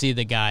love to see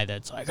the guy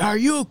that's like, "Are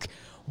you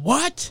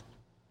what?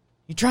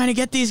 You trying to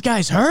get these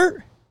guys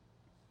hurt?"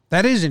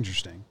 That is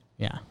interesting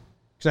Yeah,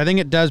 because I think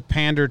it does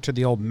pander to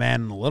the old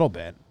men a little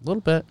bit, a little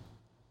bit.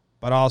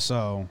 but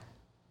also,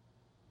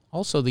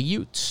 Also, the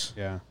Utes.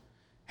 yeah.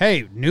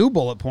 Hey, new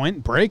bullet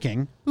point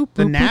breaking. Boop,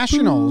 The boop, boop,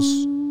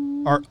 Nationals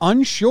are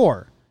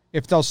unsure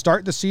if they'll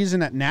start the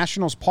season at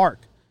Nationals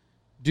Park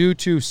due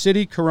to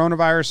city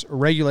coronavirus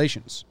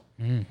regulations.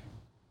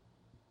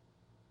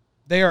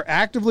 They are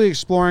actively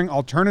exploring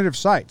alternative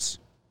sites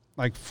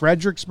like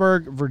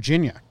Fredericksburg,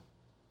 Virginia.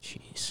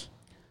 Jeez.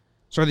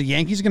 So are the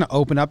Yankees going to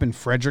open up in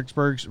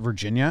Fredericksburg,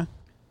 Virginia?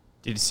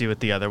 Did you see what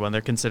the other one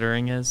they're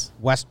considering is?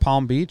 West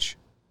Palm Beach?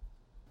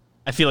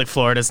 I feel like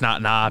Florida's not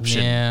an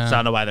option, Yeah. so I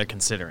don't know why they're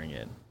considering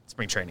it.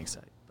 Spring training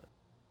site. But.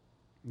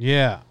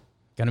 Yeah.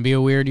 Gonna be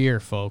a weird year,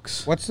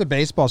 folks. What's the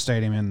baseball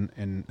stadium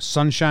in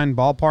Sunshine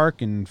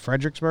Ballpark in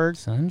Fredericksburg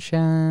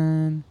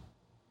Sunshine.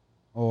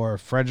 or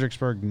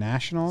Fredericksburg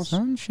Nationals?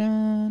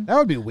 Sunshine. That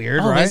would be weird,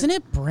 Oh, right? isn't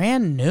it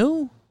brand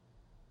new?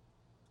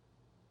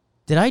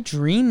 Did I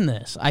dream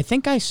this? I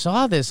think I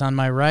saw this on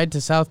my ride to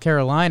South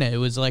Carolina. It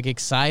was like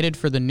excited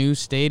for the new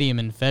stadium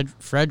in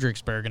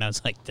Fredericksburg, and I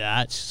was like,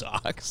 that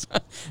sucks.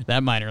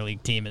 That minor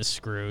league team is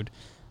screwed.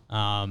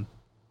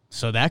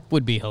 So that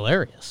would be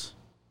hilarious.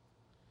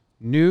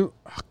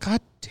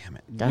 God damn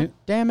it. God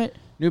damn it.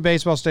 New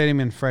baseball stadium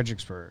in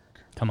Fredericksburg.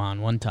 Come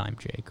on, one time,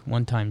 Jake.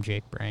 One time,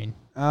 Jake Brain.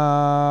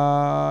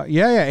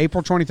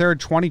 April 23rd,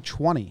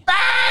 2020.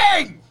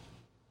 Bang!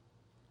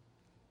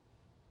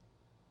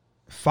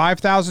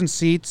 5,000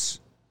 seats.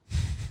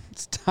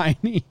 It's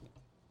tiny.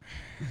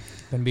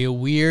 Gonna be a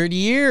weird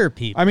year,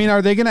 people. I mean,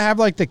 are they going to have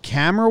the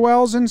camera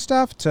wells and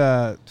stuff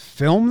to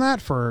film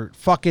that for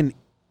fucking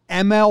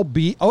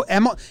MLB? Oh,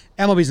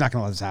 MLB's not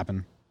going to let this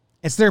happen.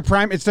 It's their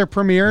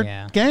premier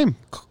Yeah. game.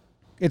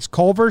 It's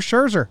Culver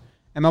Scherzer.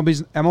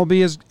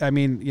 MLB is,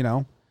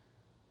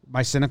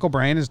 my cynical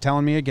brain is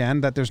telling me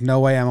again that there's no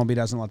way MLB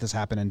doesn't let this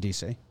happen in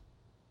DC.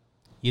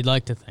 You'd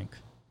like to think.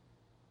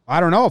 I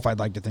don't know if I'd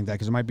like to think that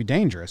because it might be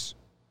dangerous.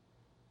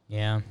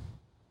 Yeah.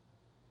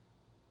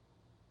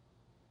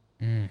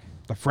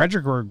 The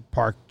Fredericksburg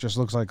Park just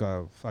looks like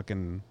a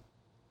fucking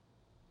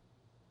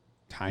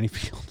tiny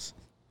fields.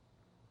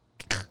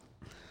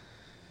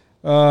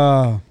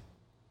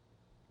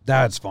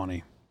 That's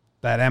funny.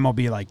 That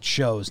MLB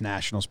chose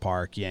Nationals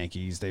Park,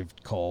 Yankees. They've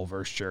Cole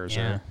versus Scherzer.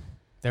 Yeah.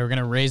 They were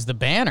gonna raise the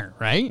banner,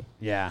 right?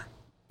 Yeah.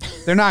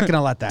 They're not going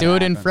to let that Do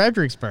it in happen.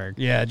 Fredericksburg.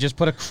 Yeah, just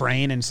put a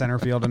crane in center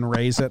field and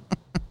raise it.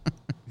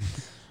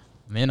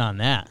 I'm in on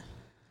that.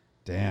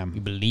 You Damn.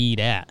 believe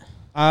that.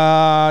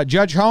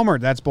 Judge Homer,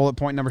 that's bullet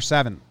point number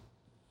 7.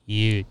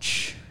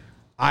 Huge.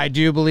 I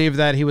do believe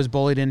that he was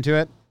bullied into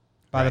it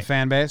by the Right.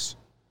 fan base.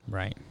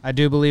 Right. I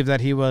do believe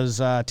that he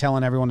was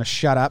telling everyone to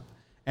shut up.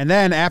 And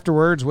then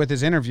afterwards with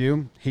his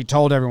interview, he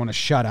told everyone to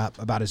shut up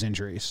about his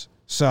injuries.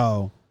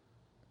 So,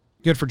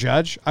 Good for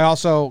Judge.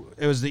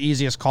 It was the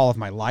easiest call of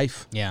my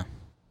life. Yeah.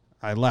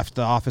 I left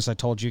the office. I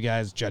told you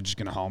guys Judge is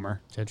going to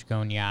homer. Judge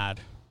going yard.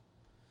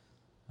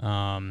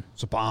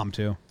 It's a bomb,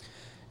 too.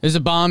 It was a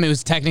bomb. It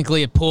was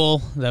technically a pull.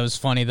 That was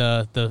funny.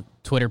 The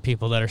Twitter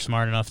people that are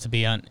smart enough to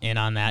be in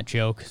on that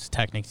joke is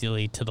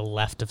technically to the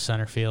left of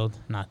center field.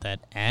 Not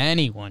that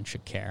anyone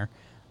should care.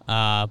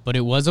 But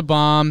it was a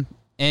bomb.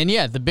 And,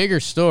 yeah, the bigger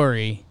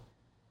story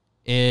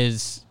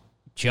is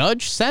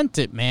Judge sent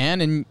it,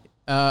 man.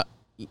 And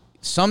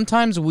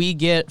sometimes we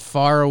get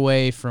far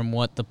away from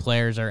what the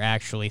players are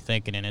actually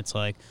thinking. And it's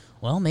like,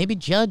 well, maybe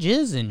Judge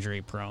is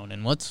injury prone,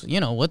 and what's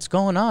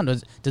going on?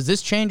 Does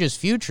this change his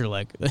future?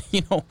 Like,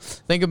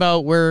 think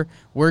about we're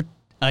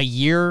a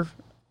year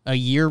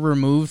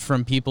removed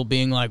from people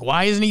being like,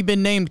 why hasn't he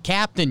been named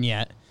captain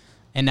yet?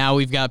 And now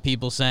we've got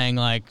people saying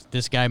like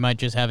this guy might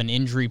just have an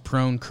injury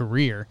prone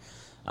career.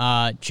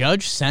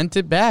 Judge sent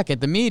it back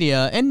at the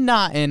media, and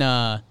not in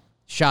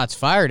shots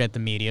fired at the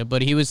media,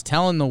 but he was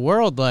telling the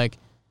world like,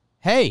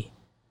 hey,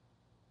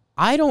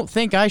 I don't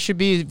think I should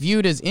be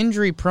viewed as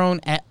injury prone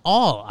at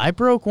all. I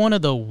broke one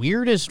of the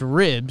weirdest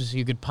ribs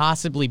you could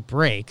possibly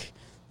break,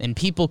 and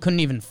people couldn't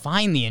even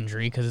find the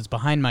injury because it's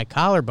behind my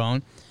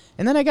collarbone.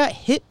 And then I got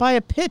hit by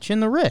a pitch in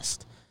the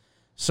wrist.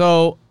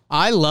 So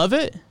I love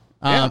it.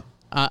 Yeah.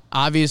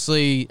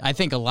 Obviously, I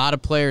think a lot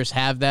of players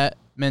have that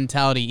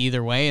mentality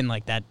either way, and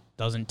like that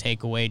doesn't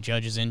take away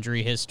Judge's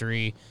injury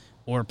history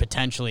or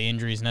potentially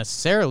injuries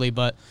necessarily.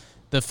 But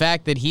the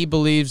fact that he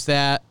believes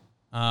that,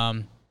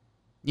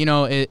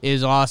 it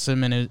is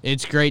awesome, and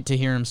it's great to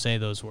hear him say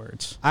those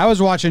words. I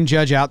was watching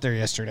Judge out there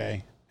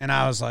yesterday, and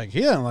I was like,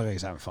 he doesn't look like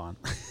he's having fun.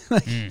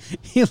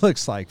 He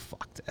looks like,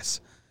 fuck this.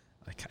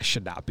 Like, I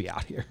should not be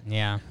out here.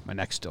 Yeah. My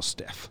neck's still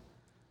stiff.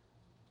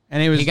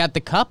 And he got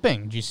the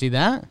cupping. Did you see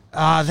that?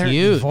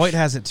 Huge. Voigt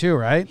has it too,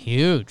 right?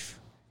 Huge.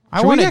 I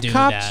Should we want to get do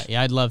cupped? that.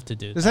 Yeah, I'd love to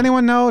do that. Does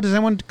anyone know? Does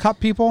anyone cup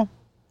people?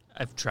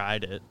 I've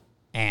tried it.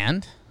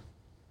 And?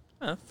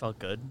 Felt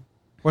good.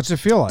 What's it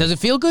feel like? Does it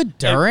feel good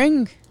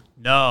during?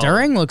 No.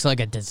 During looks like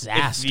a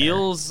disaster. It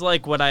feels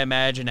like what I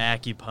imagine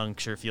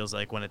acupuncture feels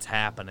like when it's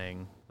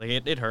happening. Like,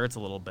 it hurts a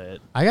little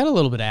bit. I got a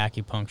little bit of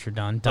acupuncture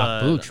done.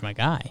 Doc Booch, my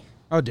guy.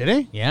 Oh, did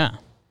he? Yeah.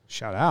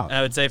 Shout out. And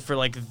I would say for,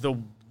 like, the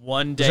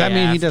one day Does that mean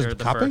after he does the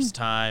cupping? first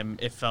time,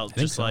 it felt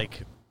just so.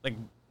 like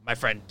my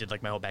friend did,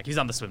 like, my whole back. He's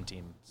on the swim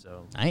team,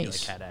 so he,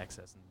 Nice. had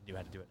access and knew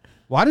how to do it.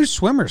 Why do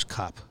swimmers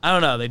cup? I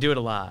don't know. They do it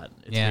a lot.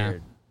 It's Yeah.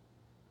 weird.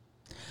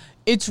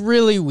 It's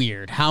really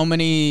weird how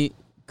many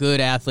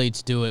good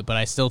athletes do it, but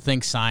I still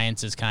think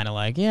science is kind of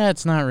like, yeah,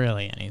 it's not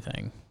really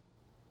anything.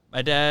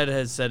 My dad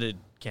has said it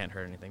can't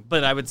hurt anything.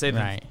 But I would say the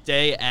Right.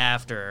 day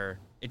after,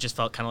 it just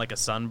felt kind of like a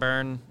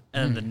sunburn.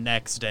 And then the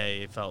next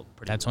day, it felt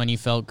pretty That's good. when you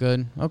felt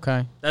good?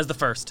 Okay. That was the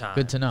first time.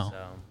 Good to know. So,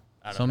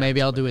 I don't So know.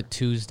 maybe I'll do it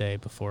Tuesday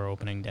before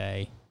opening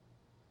day.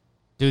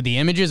 Dude, the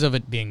images of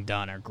it being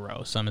done are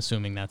gross. I'm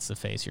assuming that's the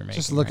face you're making.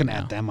 Just looking right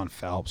at now. them on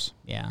Phelps.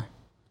 Yeah.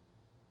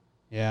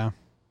 Yeah.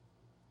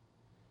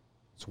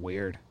 It's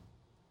weird.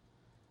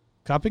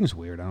 Cupping's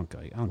weird. I don't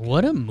get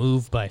What a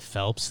move by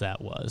Phelps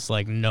that was.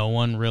 Like, no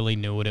one really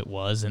knew what it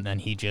was, and then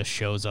he just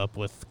shows up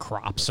with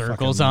crop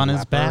circles fucking on his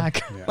leper.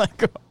 back.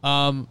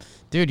 Yeah.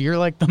 Dude, you're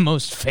like the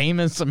most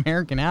famous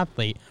American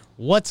athlete.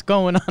 What's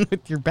going on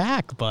with your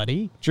back,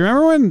 buddy? Do you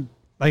remember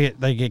when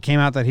it came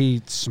out that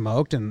he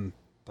smoked and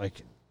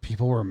like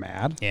people were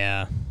mad?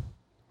 Yeah.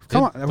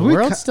 Come on, The have we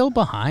world's still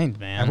behind,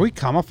 man. have we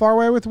come a far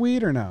way with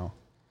weed or no?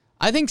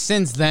 I think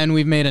since then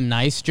we've made a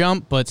nice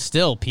jump, but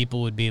still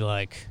people would be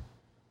like,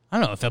 I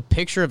don't know, if a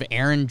picture of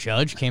Aaron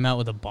Judge came out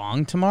with a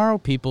bong tomorrow,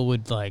 people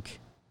would like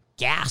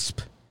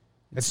gasp.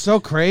 It's so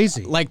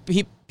crazy. Like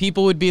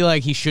people would be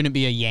like, he shouldn't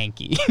be a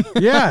Yankee.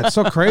 Yeah, it's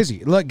so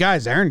crazy. Look,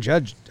 guys, Aaron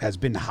Judge has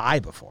been high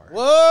before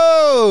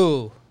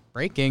Whoa!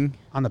 Breaking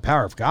on the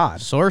power of God.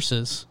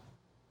 sources.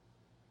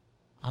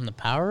 On the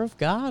power of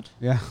God?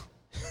 Yeah.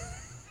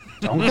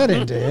 Don't get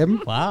into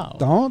him. Wow.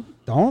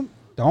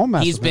 Don't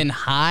mess He's with been him.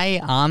 high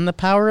on the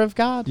power of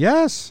God?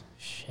 Yes.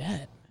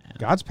 Shit.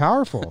 God's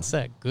powerful. That's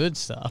that good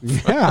stuff.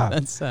 Yeah.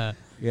 That's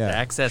Yeah.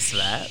 Access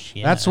that.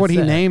 yeah, That's what he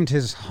that- named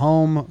his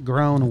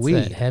homegrown that's weed.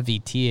 that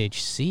heavy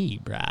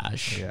THC,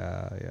 Brash.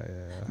 Yeah.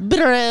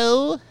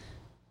 Bro.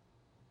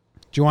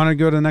 Do you want to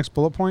go to the next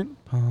bullet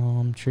point?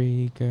 Palm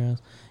tree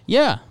girls.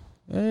 Yeah.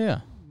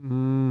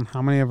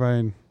 How many have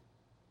I?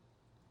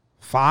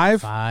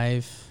 5?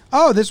 5.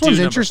 Oh, this one's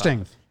number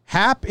interesting. 5.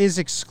 HAP is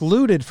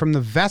excluded from the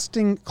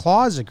vesting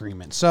clause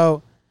agreement.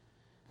 So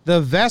the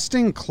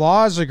vesting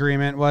clause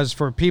agreement was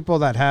for people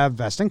that have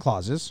vesting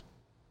clauses.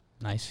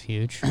 Nice,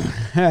 huge.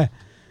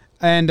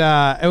 And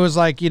it was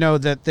like,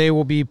 that they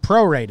will be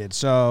prorated.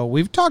 So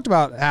we've talked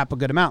about HAP a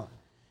good amount.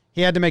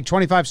 He had to make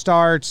 25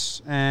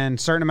 starts and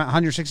certain amount,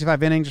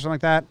 165 innings or something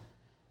like that.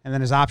 And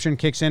then his option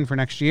kicks in for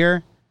next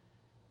year.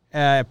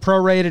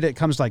 Prorated, it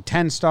comes to like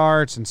 10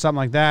 starts and something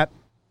like that.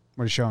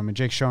 What are you showing me?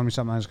 Jake's showing me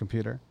something on his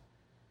computer.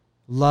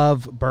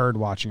 Love bird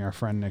watching, our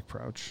friend Nick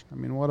Proch. I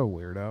mean, what a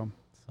weirdo.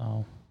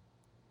 So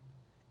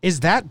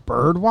Is that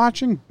bird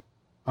watching?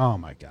 Oh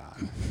my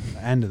God.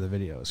 The end of the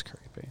video is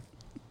creepy.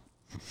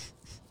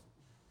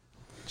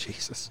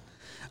 Jesus.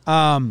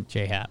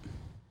 J-Hap.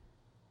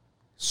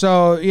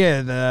 So,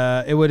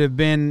 yeah, it would have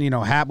been,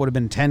 Hap would have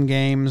been 10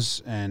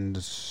 games and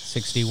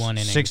 61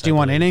 innings.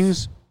 61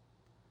 innings.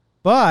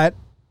 But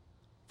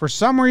for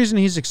some reason,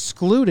 he's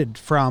excluded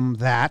from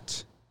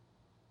that.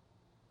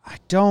 I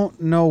don't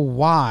know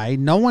why.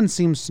 No one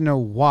seems to know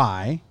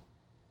why.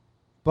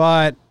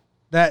 But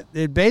that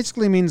it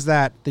basically means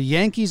that the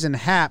Yankees and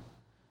Hap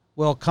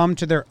will come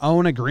to their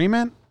own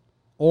agreement,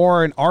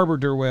 or an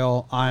arbiter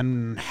will,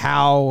 on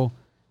how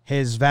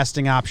his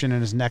vesting option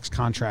in his next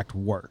contract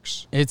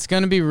works. It's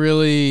going to be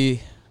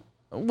really,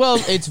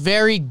 it's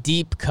very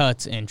deep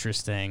cuts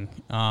interesting.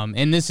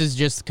 And this is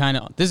just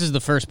this is the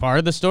first part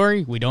of the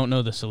story. We don't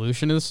know the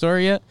solution to the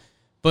story yet,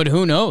 but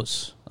who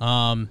knows?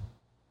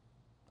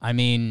 I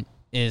mean,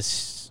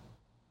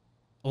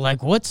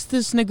 what's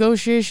this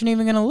negotiation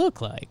even going to look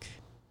like?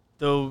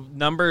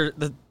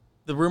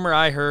 The rumor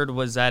I heard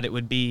was that it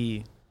would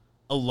be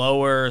a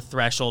lower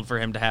threshold for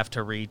him to have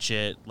to reach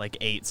it, like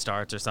 8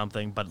 starts or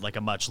something, but like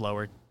a much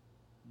lower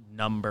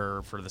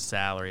number for the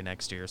salary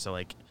next year. So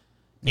like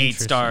 8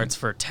 starts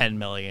for $10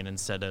 million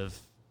instead of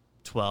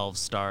 12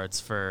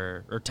 starts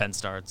or 10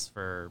 starts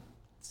for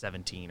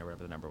 17 or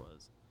whatever the number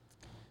was.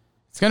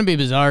 It's going to be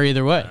bizarre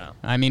either way.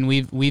 I mean,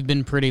 we've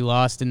been pretty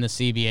lost in the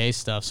CBA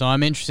stuff, so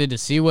I'm interested to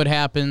see what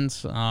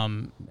happens.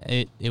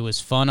 It was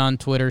fun on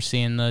Twitter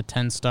seeing the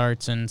 10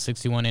 starts and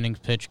 61 innings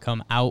pitch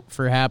come out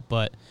for Hap,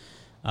 but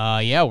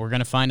we're going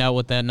to find out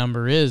what that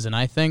number is. And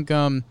I think,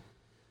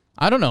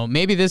 I don't know,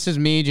 maybe this is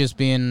me just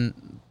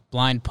being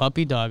blind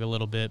puppy dog a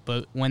little bit,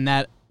 but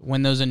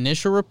when those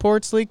initial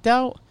reports leaked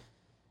out,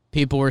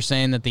 people were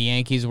saying that the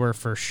Yankees were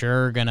for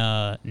sure going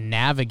to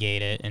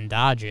navigate it and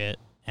dodge it,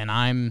 and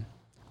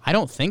I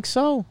don't think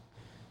so.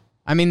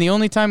 I mean, the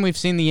only time we've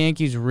seen the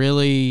Yankees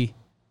really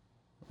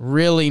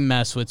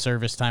mess with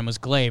service time was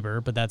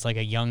Glaber, but that's like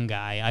a young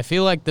guy. I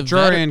feel like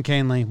Jordan and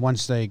Canely,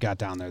 once they got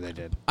down there, they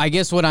did. I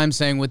guess what I'm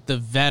saying with the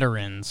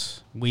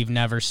veterans, we've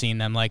never seen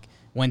them. Like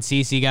when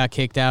CeCe got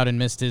kicked out and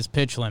missed his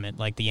pitch limit,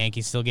 like the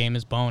Yankees still gave him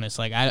his bonus.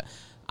 Like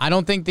I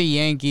don't think the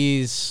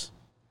Yankees,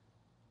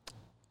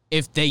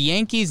 if the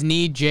Yankees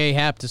need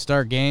J-Hap to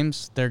start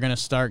games, they're going to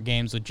start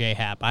games with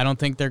J-Hap. I don't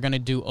think they're going to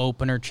do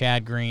opener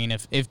Chad Green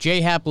if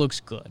J-Hap looks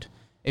good.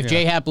 If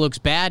J-Hap looks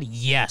bad,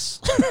 yes,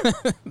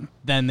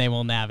 then they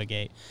will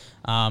navigate.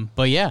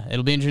 But yeah,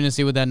 it'll be interesting to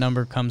see what that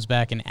number comes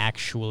back and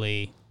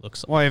actually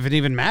looks like. Well, if it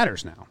even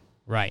matters now.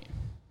 Right.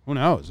 Who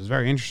knows? It's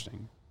very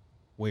interesting.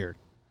 Weird.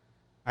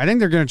 I think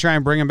they're going to try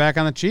and bring him back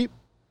on the cheap.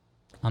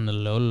 On the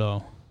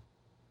low.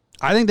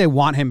 I think they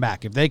want him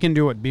back. If they can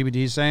do what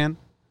BBD's saying,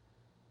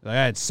 they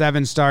had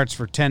 7 starts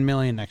for $10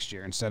 million next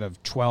year instead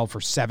of 12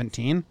 for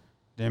 17,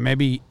 they may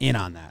be in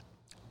on that.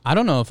 I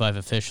don't know if I've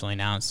officially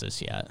announced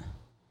this yet.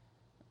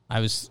 I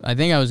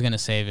think I was going to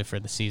save it for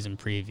the season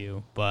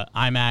preview, but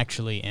I'm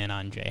actually in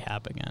on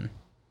J-Hap again.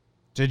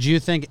 Did you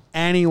think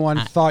anyone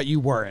thought you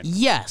weren't?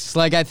 Yes.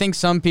 Like, I think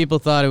some people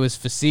thought it was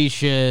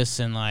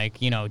facetious and, like,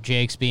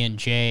 Jake's being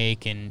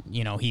Jake and,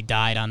 he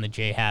died on the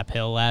J-Hap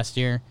hill last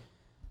year.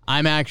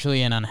 I'm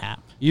actually in on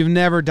Hap. You've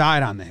never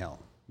died on the hill.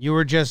 You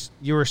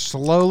were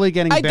slowly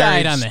getting buried.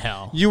 I died on the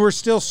hill. You were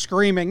still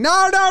screaming, no.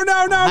 I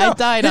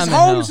died on the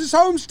hill. His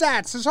home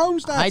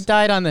stats. I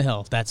died on the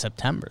hill. That's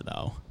September,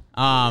 though.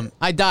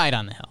 I died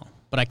on the hill,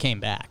 but I came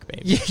back,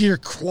 baby. You're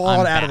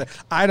clawed out of it.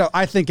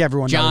 I think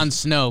everyone knows. Jon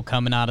Snow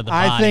coming out of the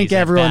bodies I think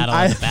everyone,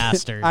 of the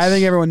bastards. I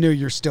think everyone knew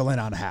you're still in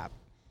on Hap.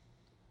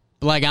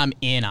 Like, I'm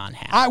in on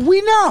Hap.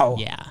 We know.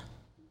 Yeah.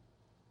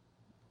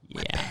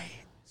 Yeah.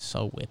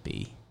 So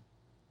whippy.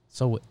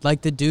 So,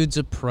 like, the dude's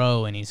a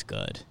pro and he's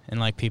good. And,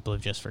 like, people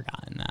have just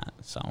forgotten that,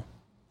 so.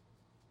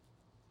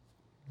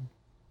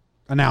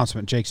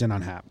 Announcement, Jake's in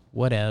on Hap.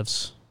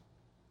 Whatevs.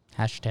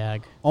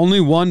 Hashtag. Only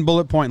 1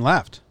 bullet point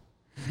left.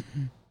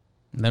 And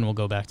then we'll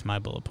go back to my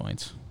bullet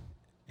points.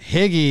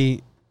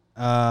 Higgy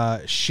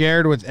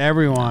shared with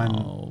everyone.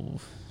 Oh,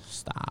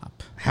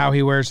 stop. How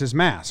he wears his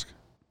mask.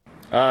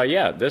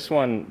 Yeah, this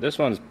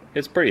one's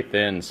it's pretty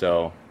thin,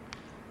 so,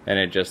 and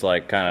it just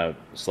like kind of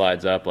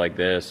slides up like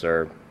this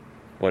or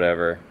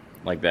whatever,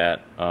 like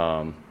that.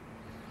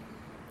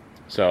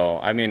 So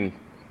I mean,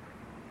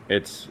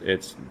 it's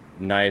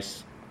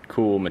nice,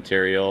 cool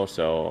material,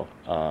 so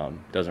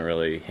doesn't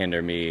really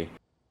hinder me.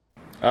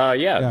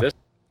 Yeah.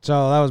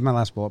 So that was my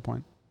last bullet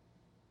point.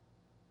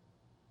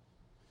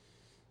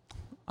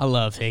 I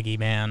love Higgy,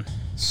 man.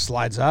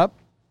 Slides up,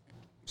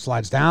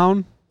 slides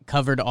down.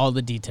 Covered all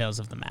the details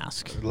of the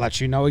mask.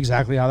 Lets you know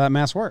exactly how that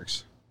mask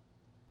works.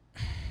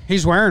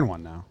 He's wearing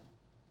one now.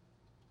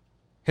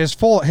 His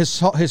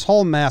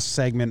whole mask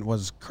segment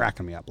was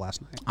cracking me up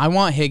last night. I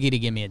want Higgy to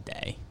give me a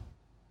day.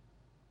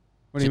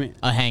 What do you mean?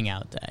 A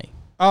hangout day.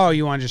 Oh,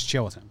 you want to just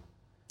chill with him?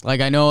 Like,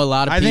 I know a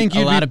lot of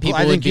people.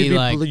 Would be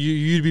like,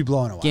 you'd be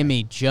blown away. Give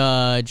me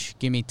Judge.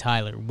 Give me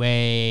Tyler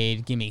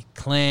Wade. Give me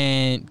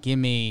Clint. Give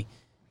me,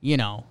 give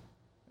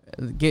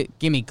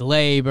me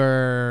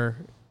Glaber.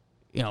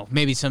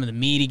 Maybe some of the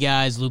meaty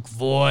guys, Luke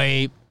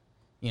Voigt.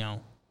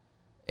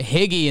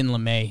 Higgy and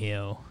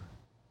LeMahieu.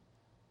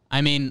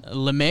 I mean,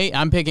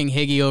 I'm picking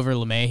Higgy over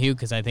LeMahieu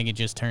because I think it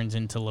just turns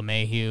into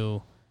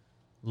LeMahieu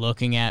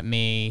looking at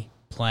me,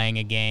 playing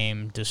a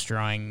game,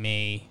 destroying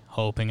me,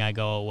 hoping I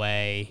go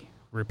away,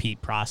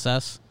 repeat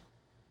process.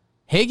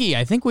 Higgy,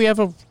 I think we have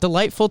a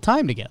delightful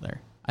time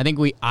together.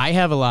 I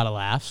have a lot of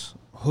laughs.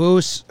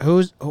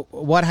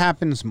 What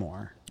happens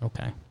more?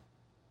 Okay.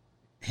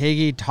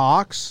 Higgy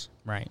talks,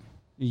 Right.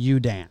 you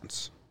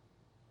dance.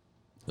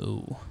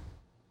 Ooh.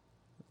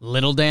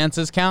 Little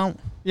dances count?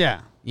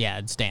 Yeah. Yeah,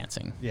 it's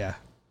dancing. Yeah.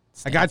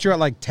 I got you at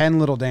like 10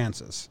 little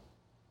dances.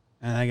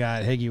 And I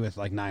got Higgy with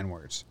like 9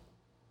 words.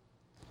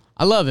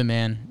 I love it,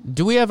 man.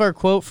 Do we have our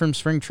quote from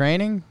spring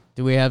training?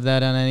 Do we have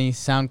that on any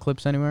sound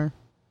clips anywhere?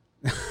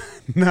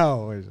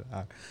 No.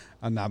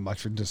 I'm not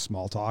much into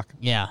small talk.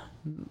 Yeah.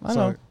 I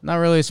don't. Not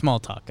really a small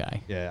talk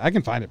guy. Yeah, I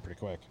can find it pretty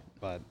quick.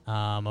 But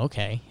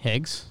Okay,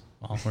 Higgs.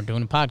 Well, we're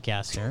doing a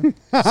podcast here,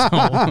 so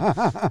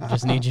I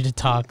just need you to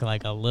talk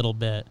like a little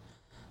bit.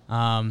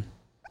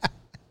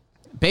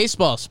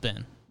 Baseball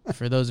spin.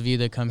 For those of you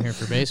that come here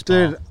for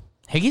baseball, Dude.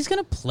 Higgy's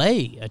gonna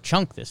play a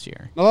chunk this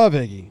year. I love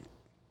Higgy.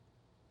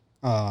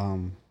 I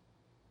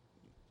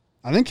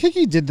think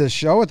Higgy did this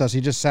show with us.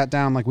 He just sat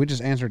down, like we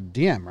just answered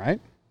DM,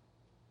 right?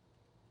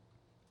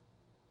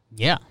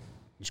 Yeah,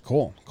 It's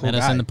cool. Cool met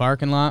guy. us in the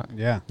parking lot.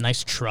 Yeah.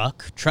 Nice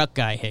truck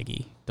guy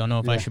Higgy. Don't know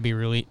if I Yeah. should be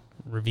really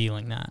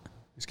revealing that.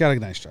 He's got a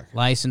nice truck.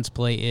 License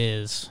plate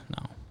is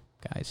no,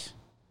 guys.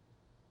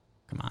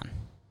 Come on,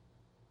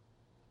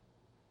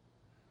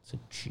 it's a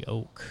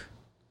joke.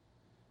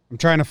 I'm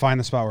trying to find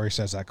the spot where he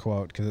says that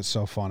quote because it's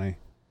so funny.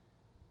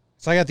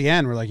 It's like at the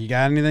end, we're like, you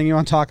got anything you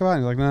want to talk about? And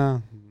he's like,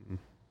 no.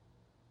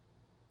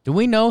 Do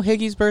we know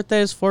Higgy's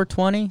birthday is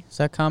 4/20? Is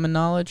that common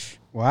knowledge?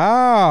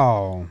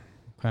 Wow.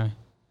 Okay.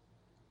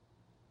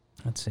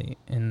 Let's see.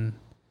 In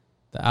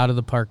the out of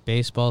the park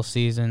baseball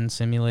season,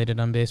 simulated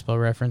on Baseball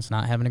Reference,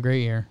 not having a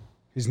great year.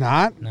 He's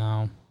not?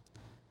 No.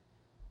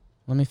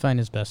 Let me find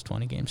his best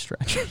 20 game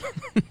stretch.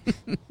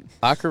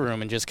 Locker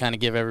room and just kind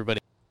of give everybody.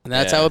 And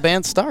that's Yeah. how a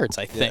band starts,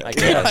 I think. I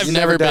guess. I've You've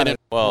never been done in. it.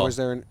 Well, was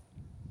there an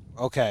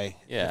okay?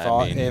 Yeah, If,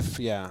 I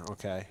mean-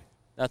 okay.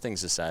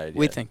 nothing's decided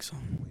We yet. think so.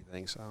 We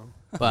think so.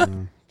 But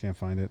Can't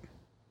find it.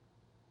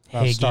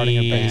 About starting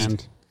a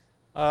Higgy.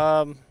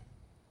 band.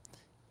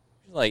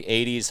 Like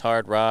 80s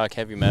hard rock,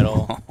 heavy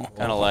metal,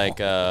 kind of like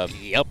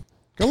Yep.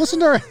 Go listen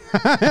to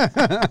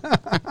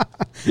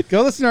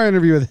our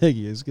interview with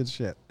Higgy. It's good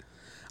shit.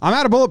 I'm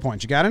out of bullet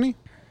points. You got any?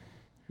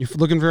 You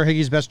looking for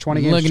Higgy's best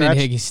 20 game Looking stretch?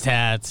 at Higgy's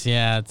stats,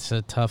 yeah, it's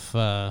a tough.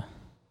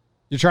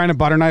 You're trying to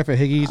butter knife at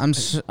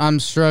Higgy's? I'm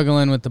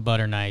struggling with the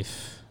butter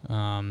knife.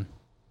 Higgy,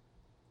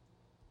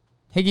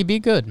 be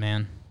good,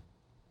 man.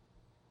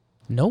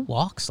 No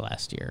walks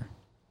last year.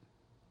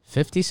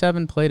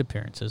 57 plate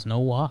appearances, no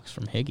walks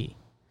from Higgy.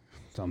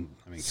 I mean,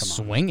 come on.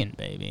 Swinging,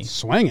 baby.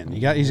 Swinging.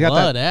 He's got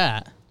Love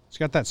that. that. He's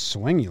got that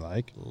swing you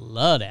like.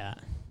 Love that.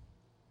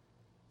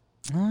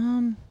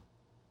 I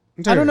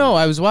don't know.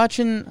 I was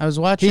watching.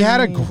 He had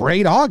a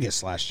great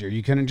August last year.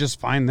 You couldn't just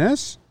find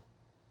this.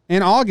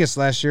 In August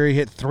last year, he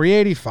hit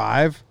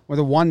 385 with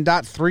a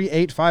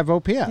 1.385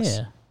 OPS.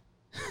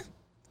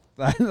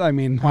 Yeah. I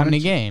mean, How many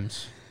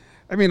games?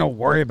 I mean, don't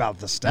worry about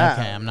the stat.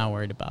 Okay, I'm not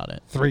worried about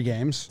it. 3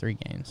 games. 3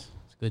 games.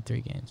 It's a good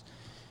 3 games.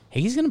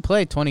 He's going to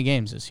play 20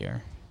 games this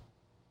year,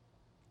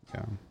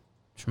 Yeah.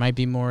 which might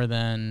be more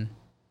than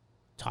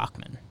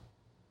Talkman.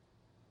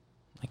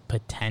 Like,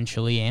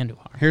 potentially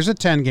Andujar. Here's a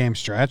 10-game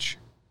stretch.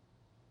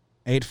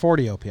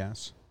 840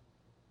 OPS.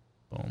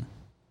 Boom.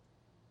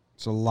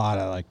 It's a lot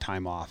of like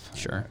time off.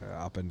 Sure.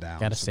 Up and down.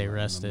 Gotta stay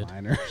rested.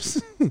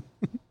 Minors.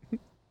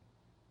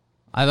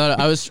 I thought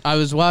I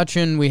was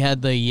watching. We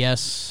had the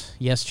Yes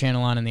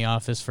channel on in the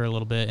office for a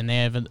little bit, and they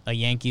have a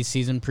Yankees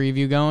season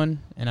preview going.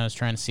 And I was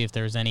trying to see if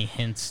there was any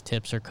hints,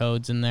 tips, or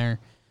codes in there.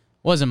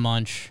 Wasn't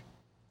much.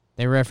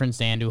 They referenced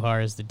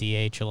Andujar as the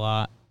DH a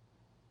lot,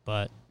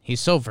 but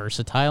he's so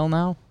versatile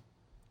now.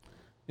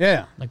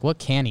 Yeah. Like, what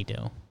can he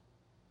do?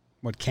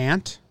 What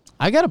can't?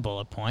 I got a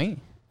bullet point.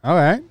 All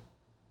right.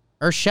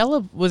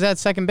 Urshela was at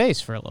second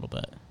base for a little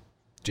bit.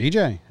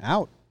 GJ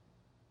out.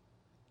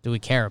 Do we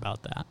care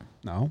about that?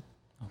 No.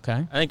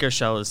 Okay. I think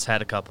Urshela's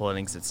had a couple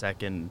innings at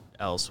second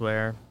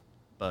elsewhere,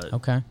 but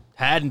Okay.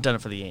 hadn't done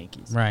it for the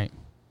Yankees. Right.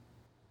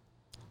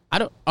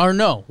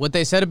 What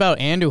they said about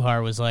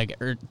Andujar was like,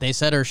 they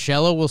said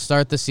Urshela will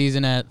start the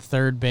season at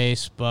third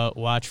base, but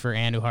watch for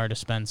Andujar to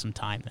spend some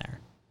time there.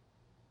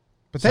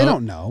 But they So,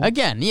 don't know.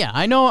 Again, yeah,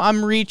 I know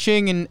I'm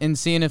reaching and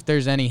seeing if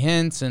there's any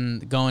hints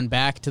and going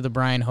back to the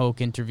Brian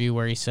Hoke interview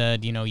where he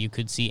said, you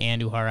could see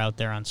Andujar out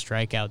there on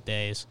strikeout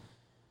days.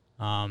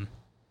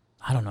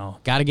 I don't know.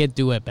 Got to get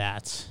due at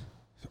bats.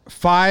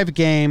 5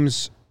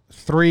 games,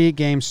 3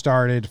 games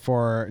started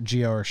for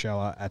Gio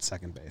Urshela at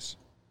second base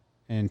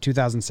in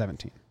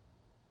 2017.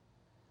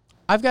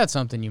 I've got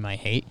something you might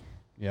hate.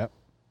 Yep.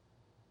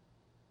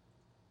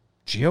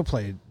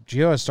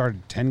 Gio has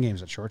started 10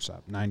 games at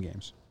shortstop, 9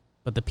 games.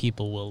 But the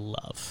people will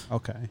love.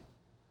 Okay.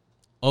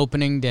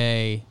 Opening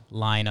day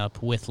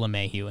lineup with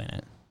LeMahieu in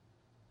it.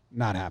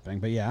 Not happening,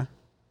 but yeah.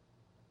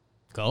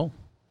 Go.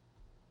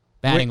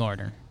 batting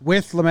order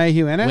with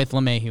LeMahieu in it. with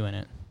LeMahieu in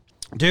it.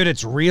 Dude,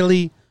 it's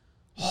really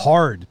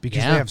hard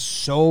because Yeah. they have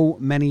so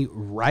many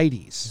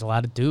righties, There's a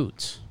lot of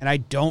dudes. and I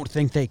don't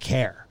think they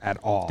care at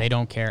all. They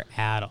don't care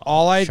at all.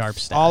 All I Sharp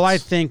stats. all I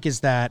think is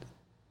that.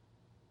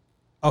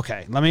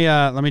 Okay, let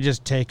me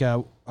just take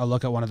a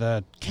look at one of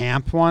the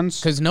camp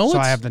ones 'Cause no so I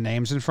one's- have the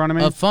names in front of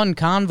me. A fun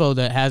convo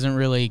that hasn't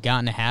really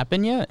gotten to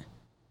happen yet,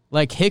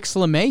 like Hicks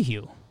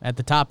LeMahieu at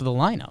the top of the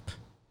lineup.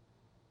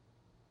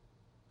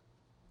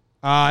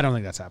 I don't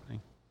think that's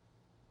happening.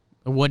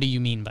 What do you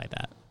mean by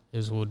that?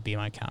 Would be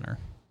my counter.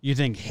 You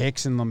think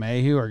Hicks and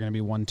LeMahieu are going to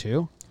be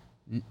 1-2?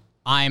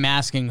 I'm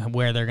asking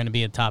where they're going to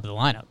be at the top of the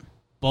lineup.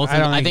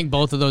 I think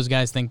both of those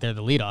guys think they're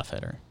the leadoff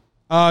hitter.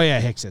 Oh yeah,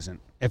 Hicks isn't.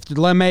 If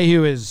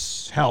LeMahieu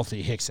is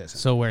healthy, Hicks isn't.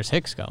 So where's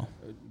Hicks go?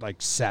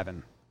 Like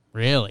 7.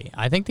 Really?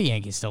 I think the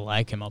Yankees still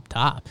like him up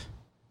top.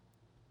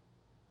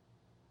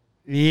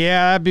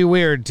 Yeah, that'd be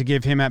weird to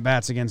give him at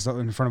bats against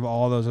in front of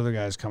all those other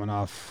guys coming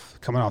off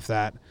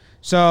that.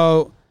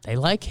 So They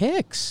like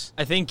Hicks.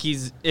 I think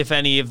if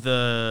any of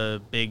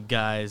the big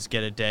guys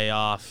get a day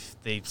off,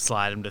 they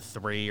slide him to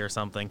 3 or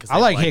something. Cause I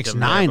they've like liked Hicks him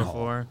there 9-hole.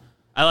 before.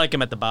 I like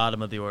him at the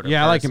bottom of the order.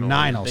 Yeah, I like him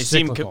personally. 9-hole, They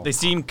cyclical.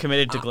 seem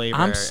committed to Glaber.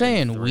 I'm at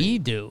saying 3. we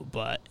do,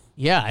 but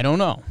yeah, I don't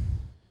know.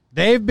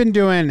 they've been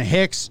doing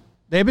Hicks.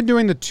 They've been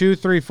doing the 2,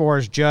 3,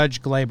 4s,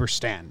 Judge, Glaber,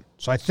 Stanton.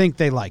 So I think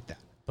they like that.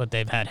 But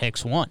they've had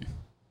Hicks 1.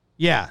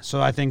 Yeah, so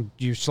I think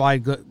you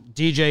slide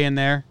DJ in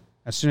there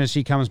as soon as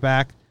he comes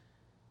back.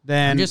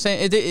 Then I'm just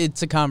saying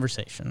it's a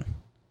conversation.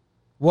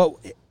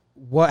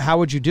 what? How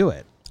would you do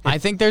it? I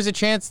think there's a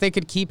chance they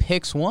could keep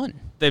Hicks 1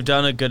 They've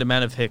done a good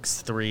amount of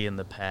Hicks 3 in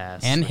the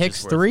past. and which Hicks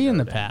is worth 3 in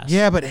the noting. past.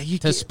 Yeah, but you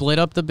to split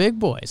up the big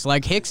boys.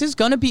 Like Hicks is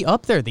going to be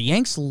up there. The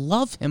Yanks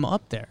love him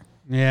up there.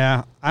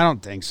 Yeah, I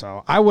don't think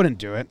so. I wouldn't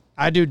do it.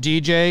 I do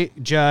DJ,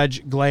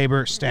 Judge,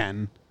 Glaber,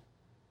 Stanton,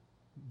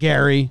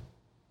 Gary.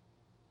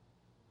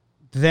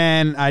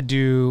 Then I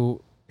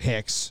do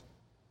Hicks.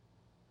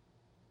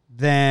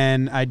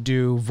 Then I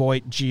do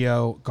Voit,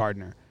 Gio,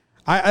 Gardner.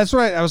 That's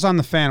what I was on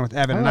the fan with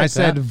Evan, I and like I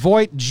said that.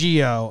 Voit,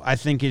 Gio, I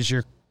think is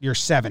your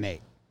 7-8.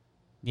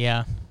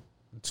 Yeah,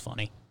 it's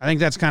funny. I think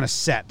that's kind of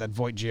set that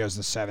Voit Gio's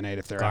the 7-8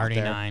 if they're Gardy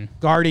out there. 9.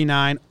 Gardy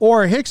 9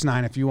 or Hicks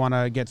 9 if you want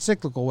to get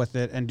cyclical with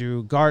it and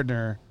do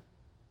Gardner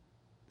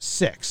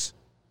 6.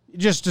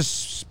 Just to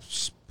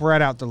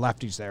spread out the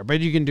lefties there. But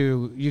you can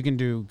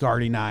do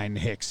Gardy 9,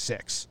 Hicks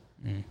 6.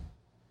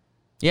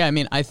 Yeah, I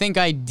mean, I think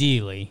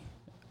ideal,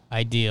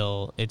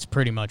 it's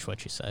pretty much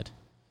what you said.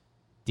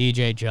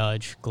 DJ,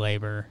 Judge,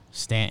 Glaber,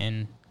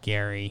 Stanton,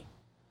 Gary.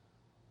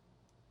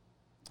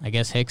 I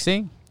guess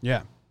Hicksy?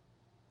 Yeah.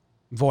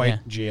 Voit, Yeah.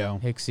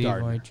 Gio, Hicksy,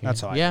 Gardner. Voit, Gio.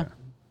 That's how I Yeah. do it.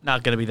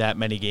 Not going to be that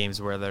many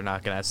games where they're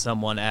not going to have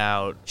someone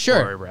out.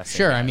 Sure, or resting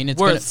sure. guy. I mean, it's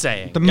worth gonna-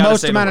 saying. The Gotta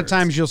most say amount of words.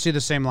 times you'll see the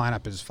same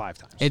lineup is 5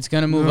 times. It's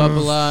going to move up a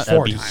lot.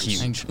 That'd be times.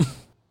 huge. And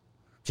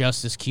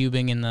Justice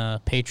Cubing in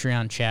the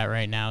Patreon chat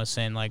right now is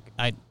saying, like,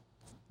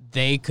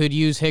 they could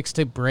use Hicks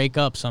to break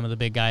up some of the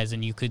big guys,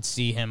 and you could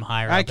see him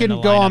higher I up in can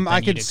the go lineup on. than I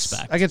you'd could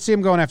expect. I could see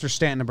him going after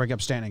Stanton to break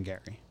up Stanton and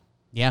Gary,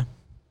 Yeah,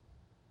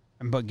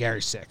 and put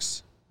Gary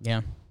 6.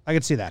 yeah. I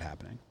could see that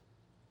happening.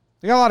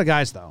 They got a lot of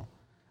guys though.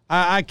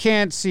 I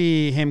can't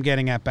see him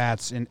getting at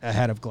bats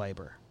ahead of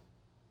Glaber.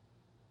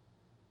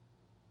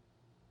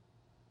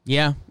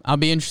 Yeah, I'll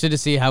be interested to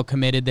see how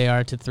committed they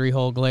are to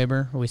 3-hole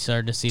Glaber. We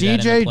started to see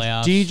that in the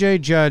playoffs.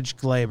 DJ, Judge,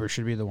 Glaber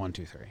should be the 1,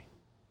 2, 3.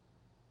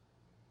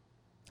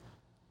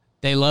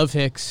 They love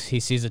Hicks. He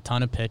sees a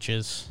ton of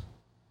pitches.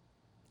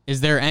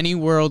 Is there any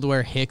world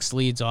where Hicks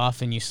leads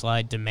off and you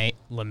slide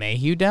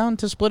LeMahieu down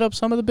to split up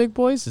some of the big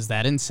boys? Is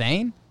that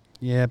insane?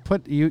 Yeah,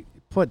 put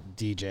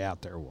DJ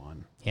out there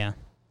 1. Yeah.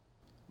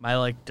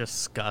 My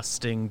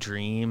disgusting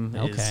dream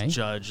Okay. is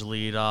Judge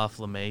lead off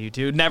LeMahieu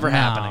 2. Never No,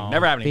 happening.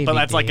 Never happening. But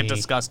that's like a BBD.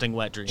 disgusting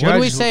wet dream. What do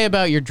we Judge- say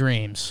about your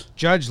dreams?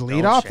 Judge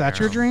leadoff. share That's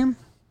your 'em. dream.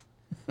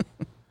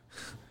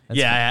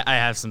 Yeah, I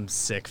have some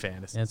sick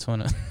fantasies. That's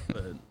one of.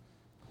 But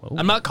Whoa.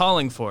 I'm not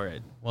calling for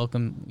it.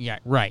 Welcome. Yeah,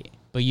 right.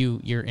 But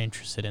you're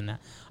interested in that.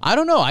 I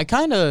don't know. I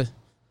kind of.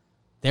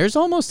 There's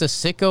almost a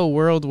sicko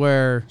world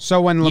where. So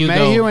when You go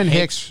LeMahieu and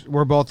Hicks- Hicks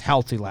were both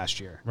healthy last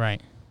year,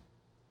 Right.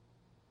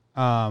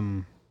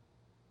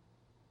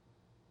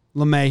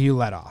 LeMahieu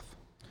led off.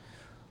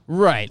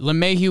 Right.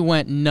 LeMahieu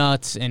went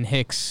nuts and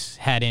Hicks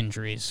had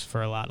injuries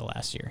for a lot of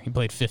last year. He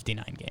played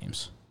 59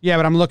 games. Yeah,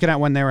 but I'm looking at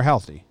when they were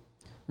healthy.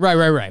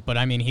 Right. But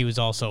I mean, he was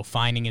also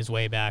finding his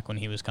way back when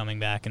he was coming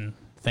back and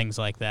things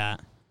like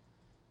that.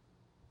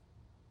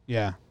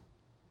 Yeah.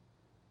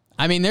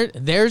 I mean,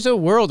 there's a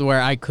world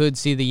where I could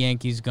see the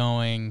Yankees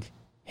going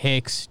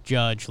Hicks,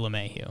 Judge,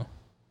 LeMahieu.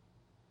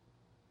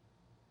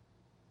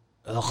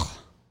 Ugh.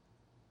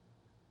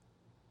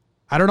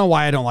 I don't know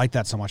why I don't like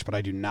that so much, but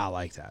I do not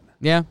like that.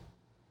 Yeah.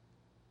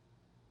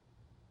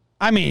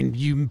 I mean,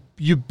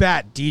 you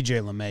bat DJ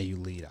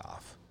LeMahieu lead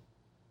off.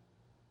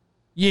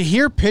 You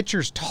hear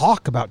pitchers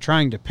talk about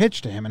trying to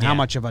pitch to him and how Yeah.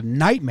 much of a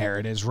nightmare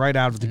it is right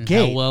out of the And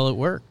gate. how well it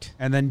worked.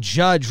 And then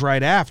Judge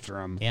right after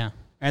him. Yeah.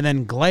 And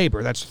then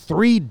Glaber. That's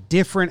 3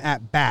 different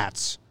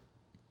at-bats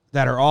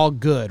that are all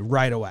good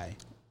right away.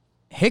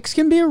 Hicks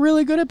can be a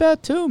really good at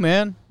bat too,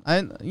 man.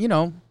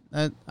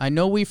 I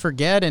know we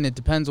forget, and it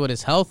depends what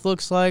his health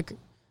looks like.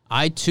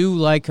 I too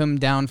like him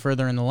down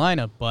further in the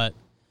lineup, but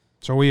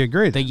So we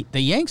agree. the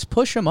Yanks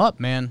push him up,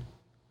 man.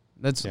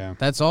 That's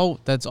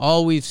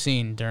all we've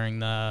seen during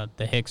the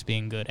Hicks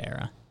being good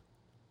era.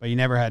 But you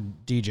never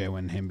had DJ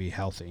when him be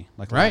healthy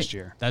like last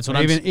year. That's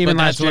what even that's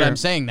last what year. I'm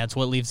saying. That's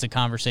what leaves the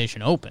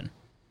conversation open.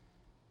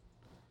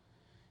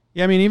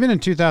 Yeah, I mean, even in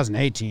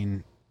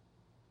 2018,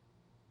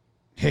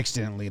 Hicks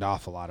didn't lead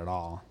off a lot at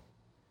all.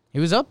 He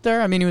was up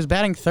there. I mean, he was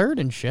batting third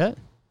and shit.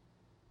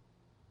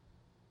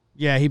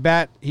 Yeah,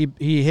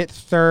 he hit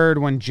third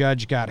when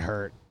Judge got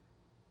hurt.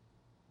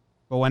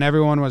 But when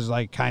everyone was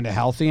like kind of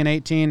healthy in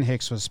 18,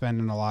 Hicks was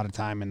spending a lot of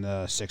time in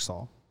the sixth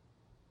hole.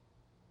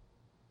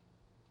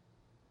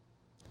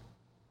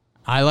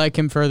 I like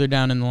him further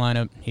down in the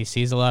lineup. He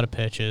sees a lot of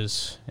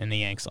pitches, and the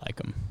Yanks like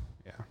him.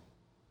 Yeah.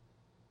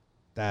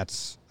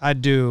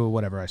 I'd do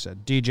whatever I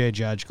said. DJ,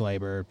 Judge,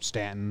 Glaber,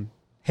 Stanton,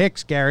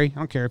 Hicks, Gary. I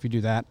don't care if you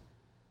do that.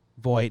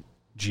 Voit,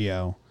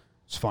 Gio.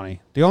 It's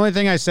funny. The only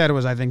thing I said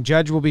was I think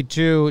Judge will be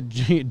 2,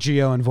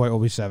 Gio and Voit will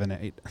be 7,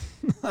 8.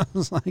 I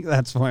was like,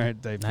 that's where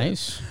they fit.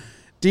 Nice.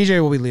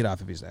 DJ will be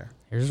leadoff if he's there.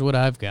 Here's what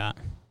I've got.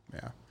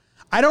 Yeah.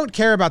 I don't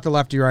care about the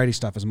lefty-righty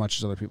stuff as much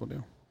as other people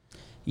do.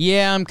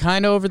 Yeah, I'm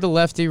kind of over the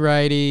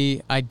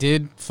lefty-righty. I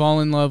did fall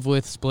in love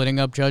with splitting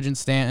up Judge and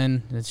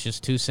Stanton. It's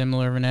just too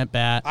similar of an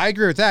at-bat. I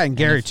agree with that, and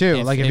Gary,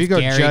 too. If you go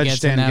Gary Judge, gets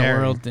Stanton, in that Gary.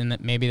 world, then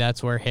maybe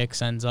that's where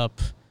Hicks ends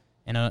up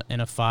in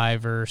a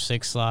 5 or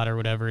 6 slot or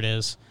whatever it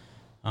is.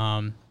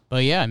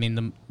 But, yeah, I mean,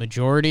 the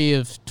majority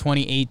of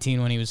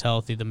 2018 when he was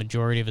healthy, the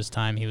majority of his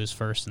time he was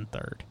first and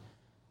third.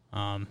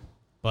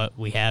 But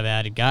we have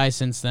added guys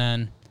since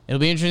then. It'll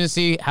be interesting to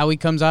see how he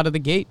comes out of the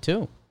gate,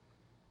 too.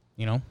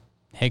 You know,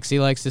 Hicksy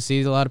likes to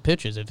see a lot of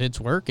pitches. If it's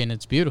working,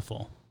 it's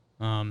beautiful.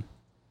 When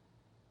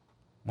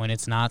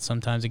it's not,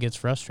 sometimes it gets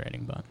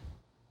frustrating. But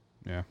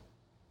Yeah.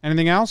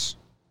 Anything else?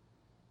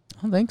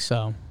 I don't think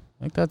so.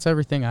 I think that's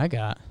everything I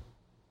got.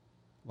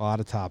 A lot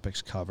of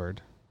topics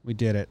covered. We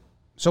did it.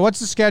 So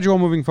what's the schedule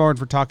moving forward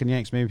for Talking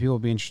Yanks? Maybe people will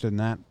be interested in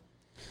that.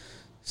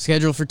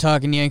 Schedule for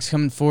Talking Yanks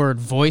coming forward.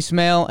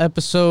 Voicemail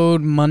episode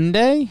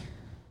Monday.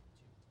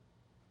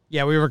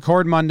 Yeah, we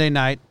record Monday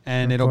night,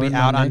 and it'll be Record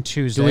out Monday. on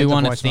Tuesday. Do we the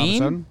want a voicemail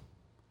theme? episode.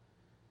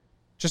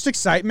 Just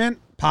excitement,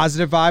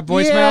 positive vibe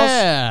voicemails.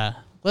 Yeah.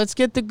 Let's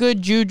get the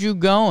good juju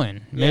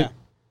going. Yeah.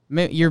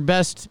 Your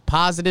best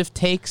positive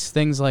takes,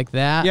 things like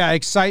that. Yeah,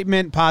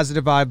 excitement,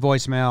 positive vibe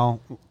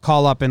voicemail.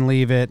 Call up and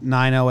leave it.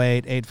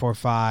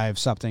 908-845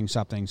 something.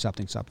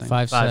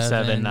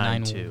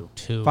 5792.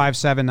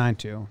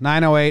 5792.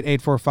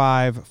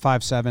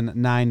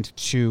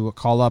 908-845-5792.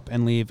 Call up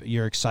and leave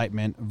your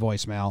excitement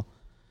voicemail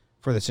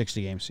for the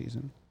 60-game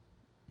season.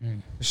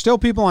 There's still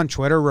people on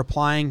Twitter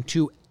replying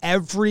to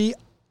every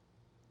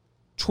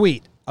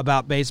tweet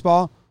about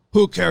baseball.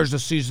 Who cares? The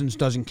seasons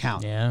doesn't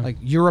count. Yeah. Like,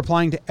 you're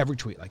replying to every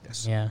tweet like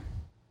this. Yeah.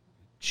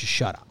 Just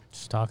shut up.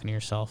 Just talking to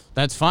yourself.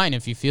 That's fine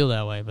if you feel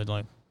that way,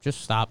 but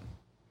just stop.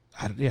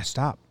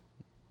 Stop.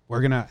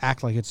 We're going to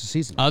act like it's a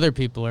season. Other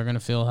people are going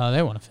to feel how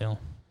they want to feel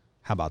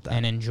How about that?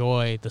 and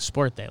enjoy the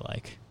sport they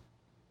like.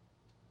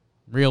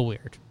 Real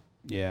weird.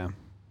 Yeah.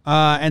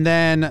 And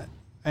then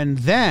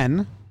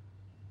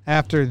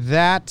after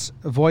that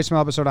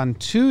voicemail episode on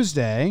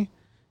Tuesday,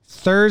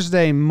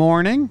 Thursday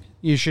morning,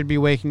 you should be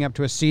waking up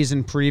to a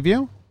season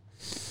preview.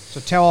 So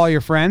tell all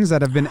your friends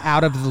that have been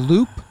out of the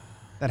loop,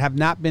 that have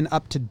not been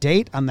up to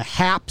date on the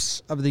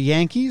haps of the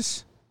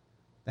Yankees,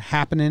 the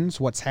happenings,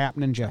 what's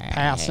happening, Jeff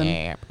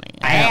Passan.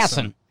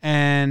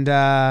 And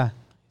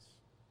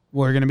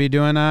we're going to be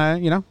doing,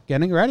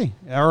 getting ready.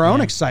 Our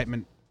own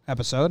excitement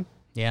episode.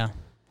 Yeah.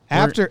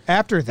 After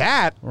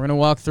that, We're going to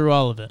walk through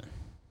all of it.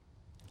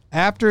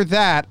 after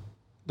that,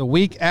 the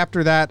week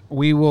after that,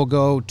 we will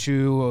go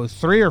to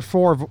 3 or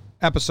 4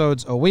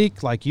 episodes a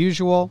week, like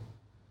usual.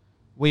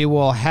 We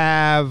will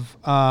have,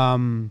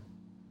 Monday,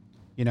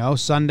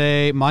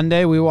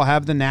 we will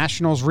have the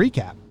Nationals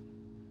recap.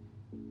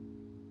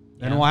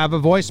 Then we'll have a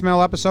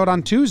voicemail episode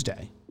on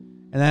Tuesday.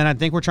 And then I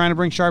think we're trying to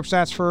bring Sharp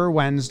Stats for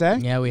Wednesday.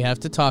 Yeah, we have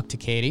to talk to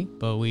Katie,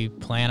 but we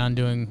plan on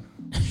doing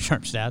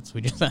Sharp Stats.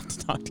 We just have to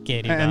talk to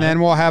Katie about And then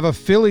it. we'll have a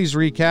Phillies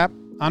recap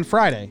on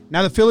Friday.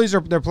 Now, the Phillies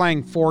they're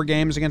playing 4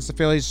 games against the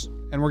Phillies,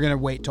 and we're going to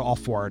wait till all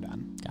 4 are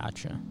done.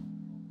 Gotcha.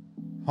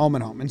 Home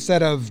and home,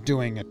 instead of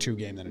doing a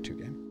 2-game, then a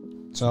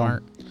 2-game. So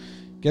Smart.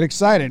 Get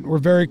excited. We're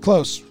very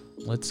close.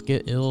 Let's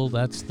get ill.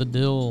 That's the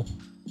deal.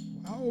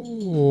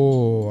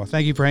 Oh,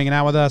 thank you for hanging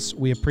out with us.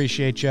 We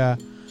appreciate you.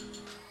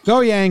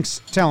 Go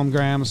Yanks. Tell them,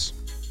 Grams.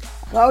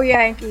 Go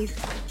Yankees.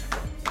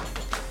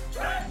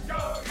 Let's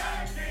go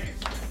Yankees!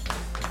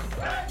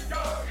 Let's go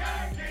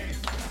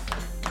Yankees!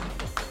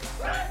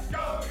 Let's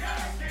go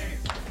Yankees!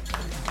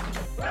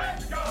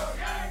 Let's go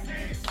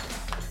Yankees!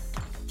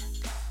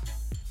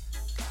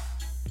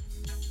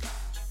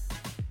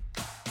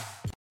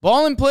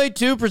 Ball and Play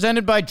 2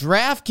 presented by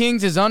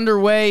DraftKings is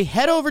underway.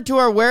 Head over to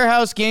our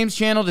Warehouse Games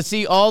channel to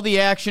see all the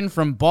action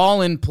from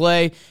Ball and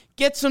Play.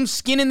 Get some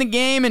skin in the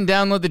game and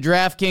download the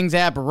DraftKings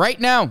app right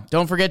now.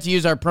 Don't forget to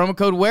use our promo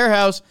code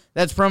Warehouse.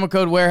 That's promo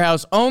code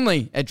Warehouse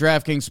only at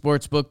DraftKings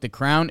Sportsbook. The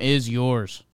crown is yours.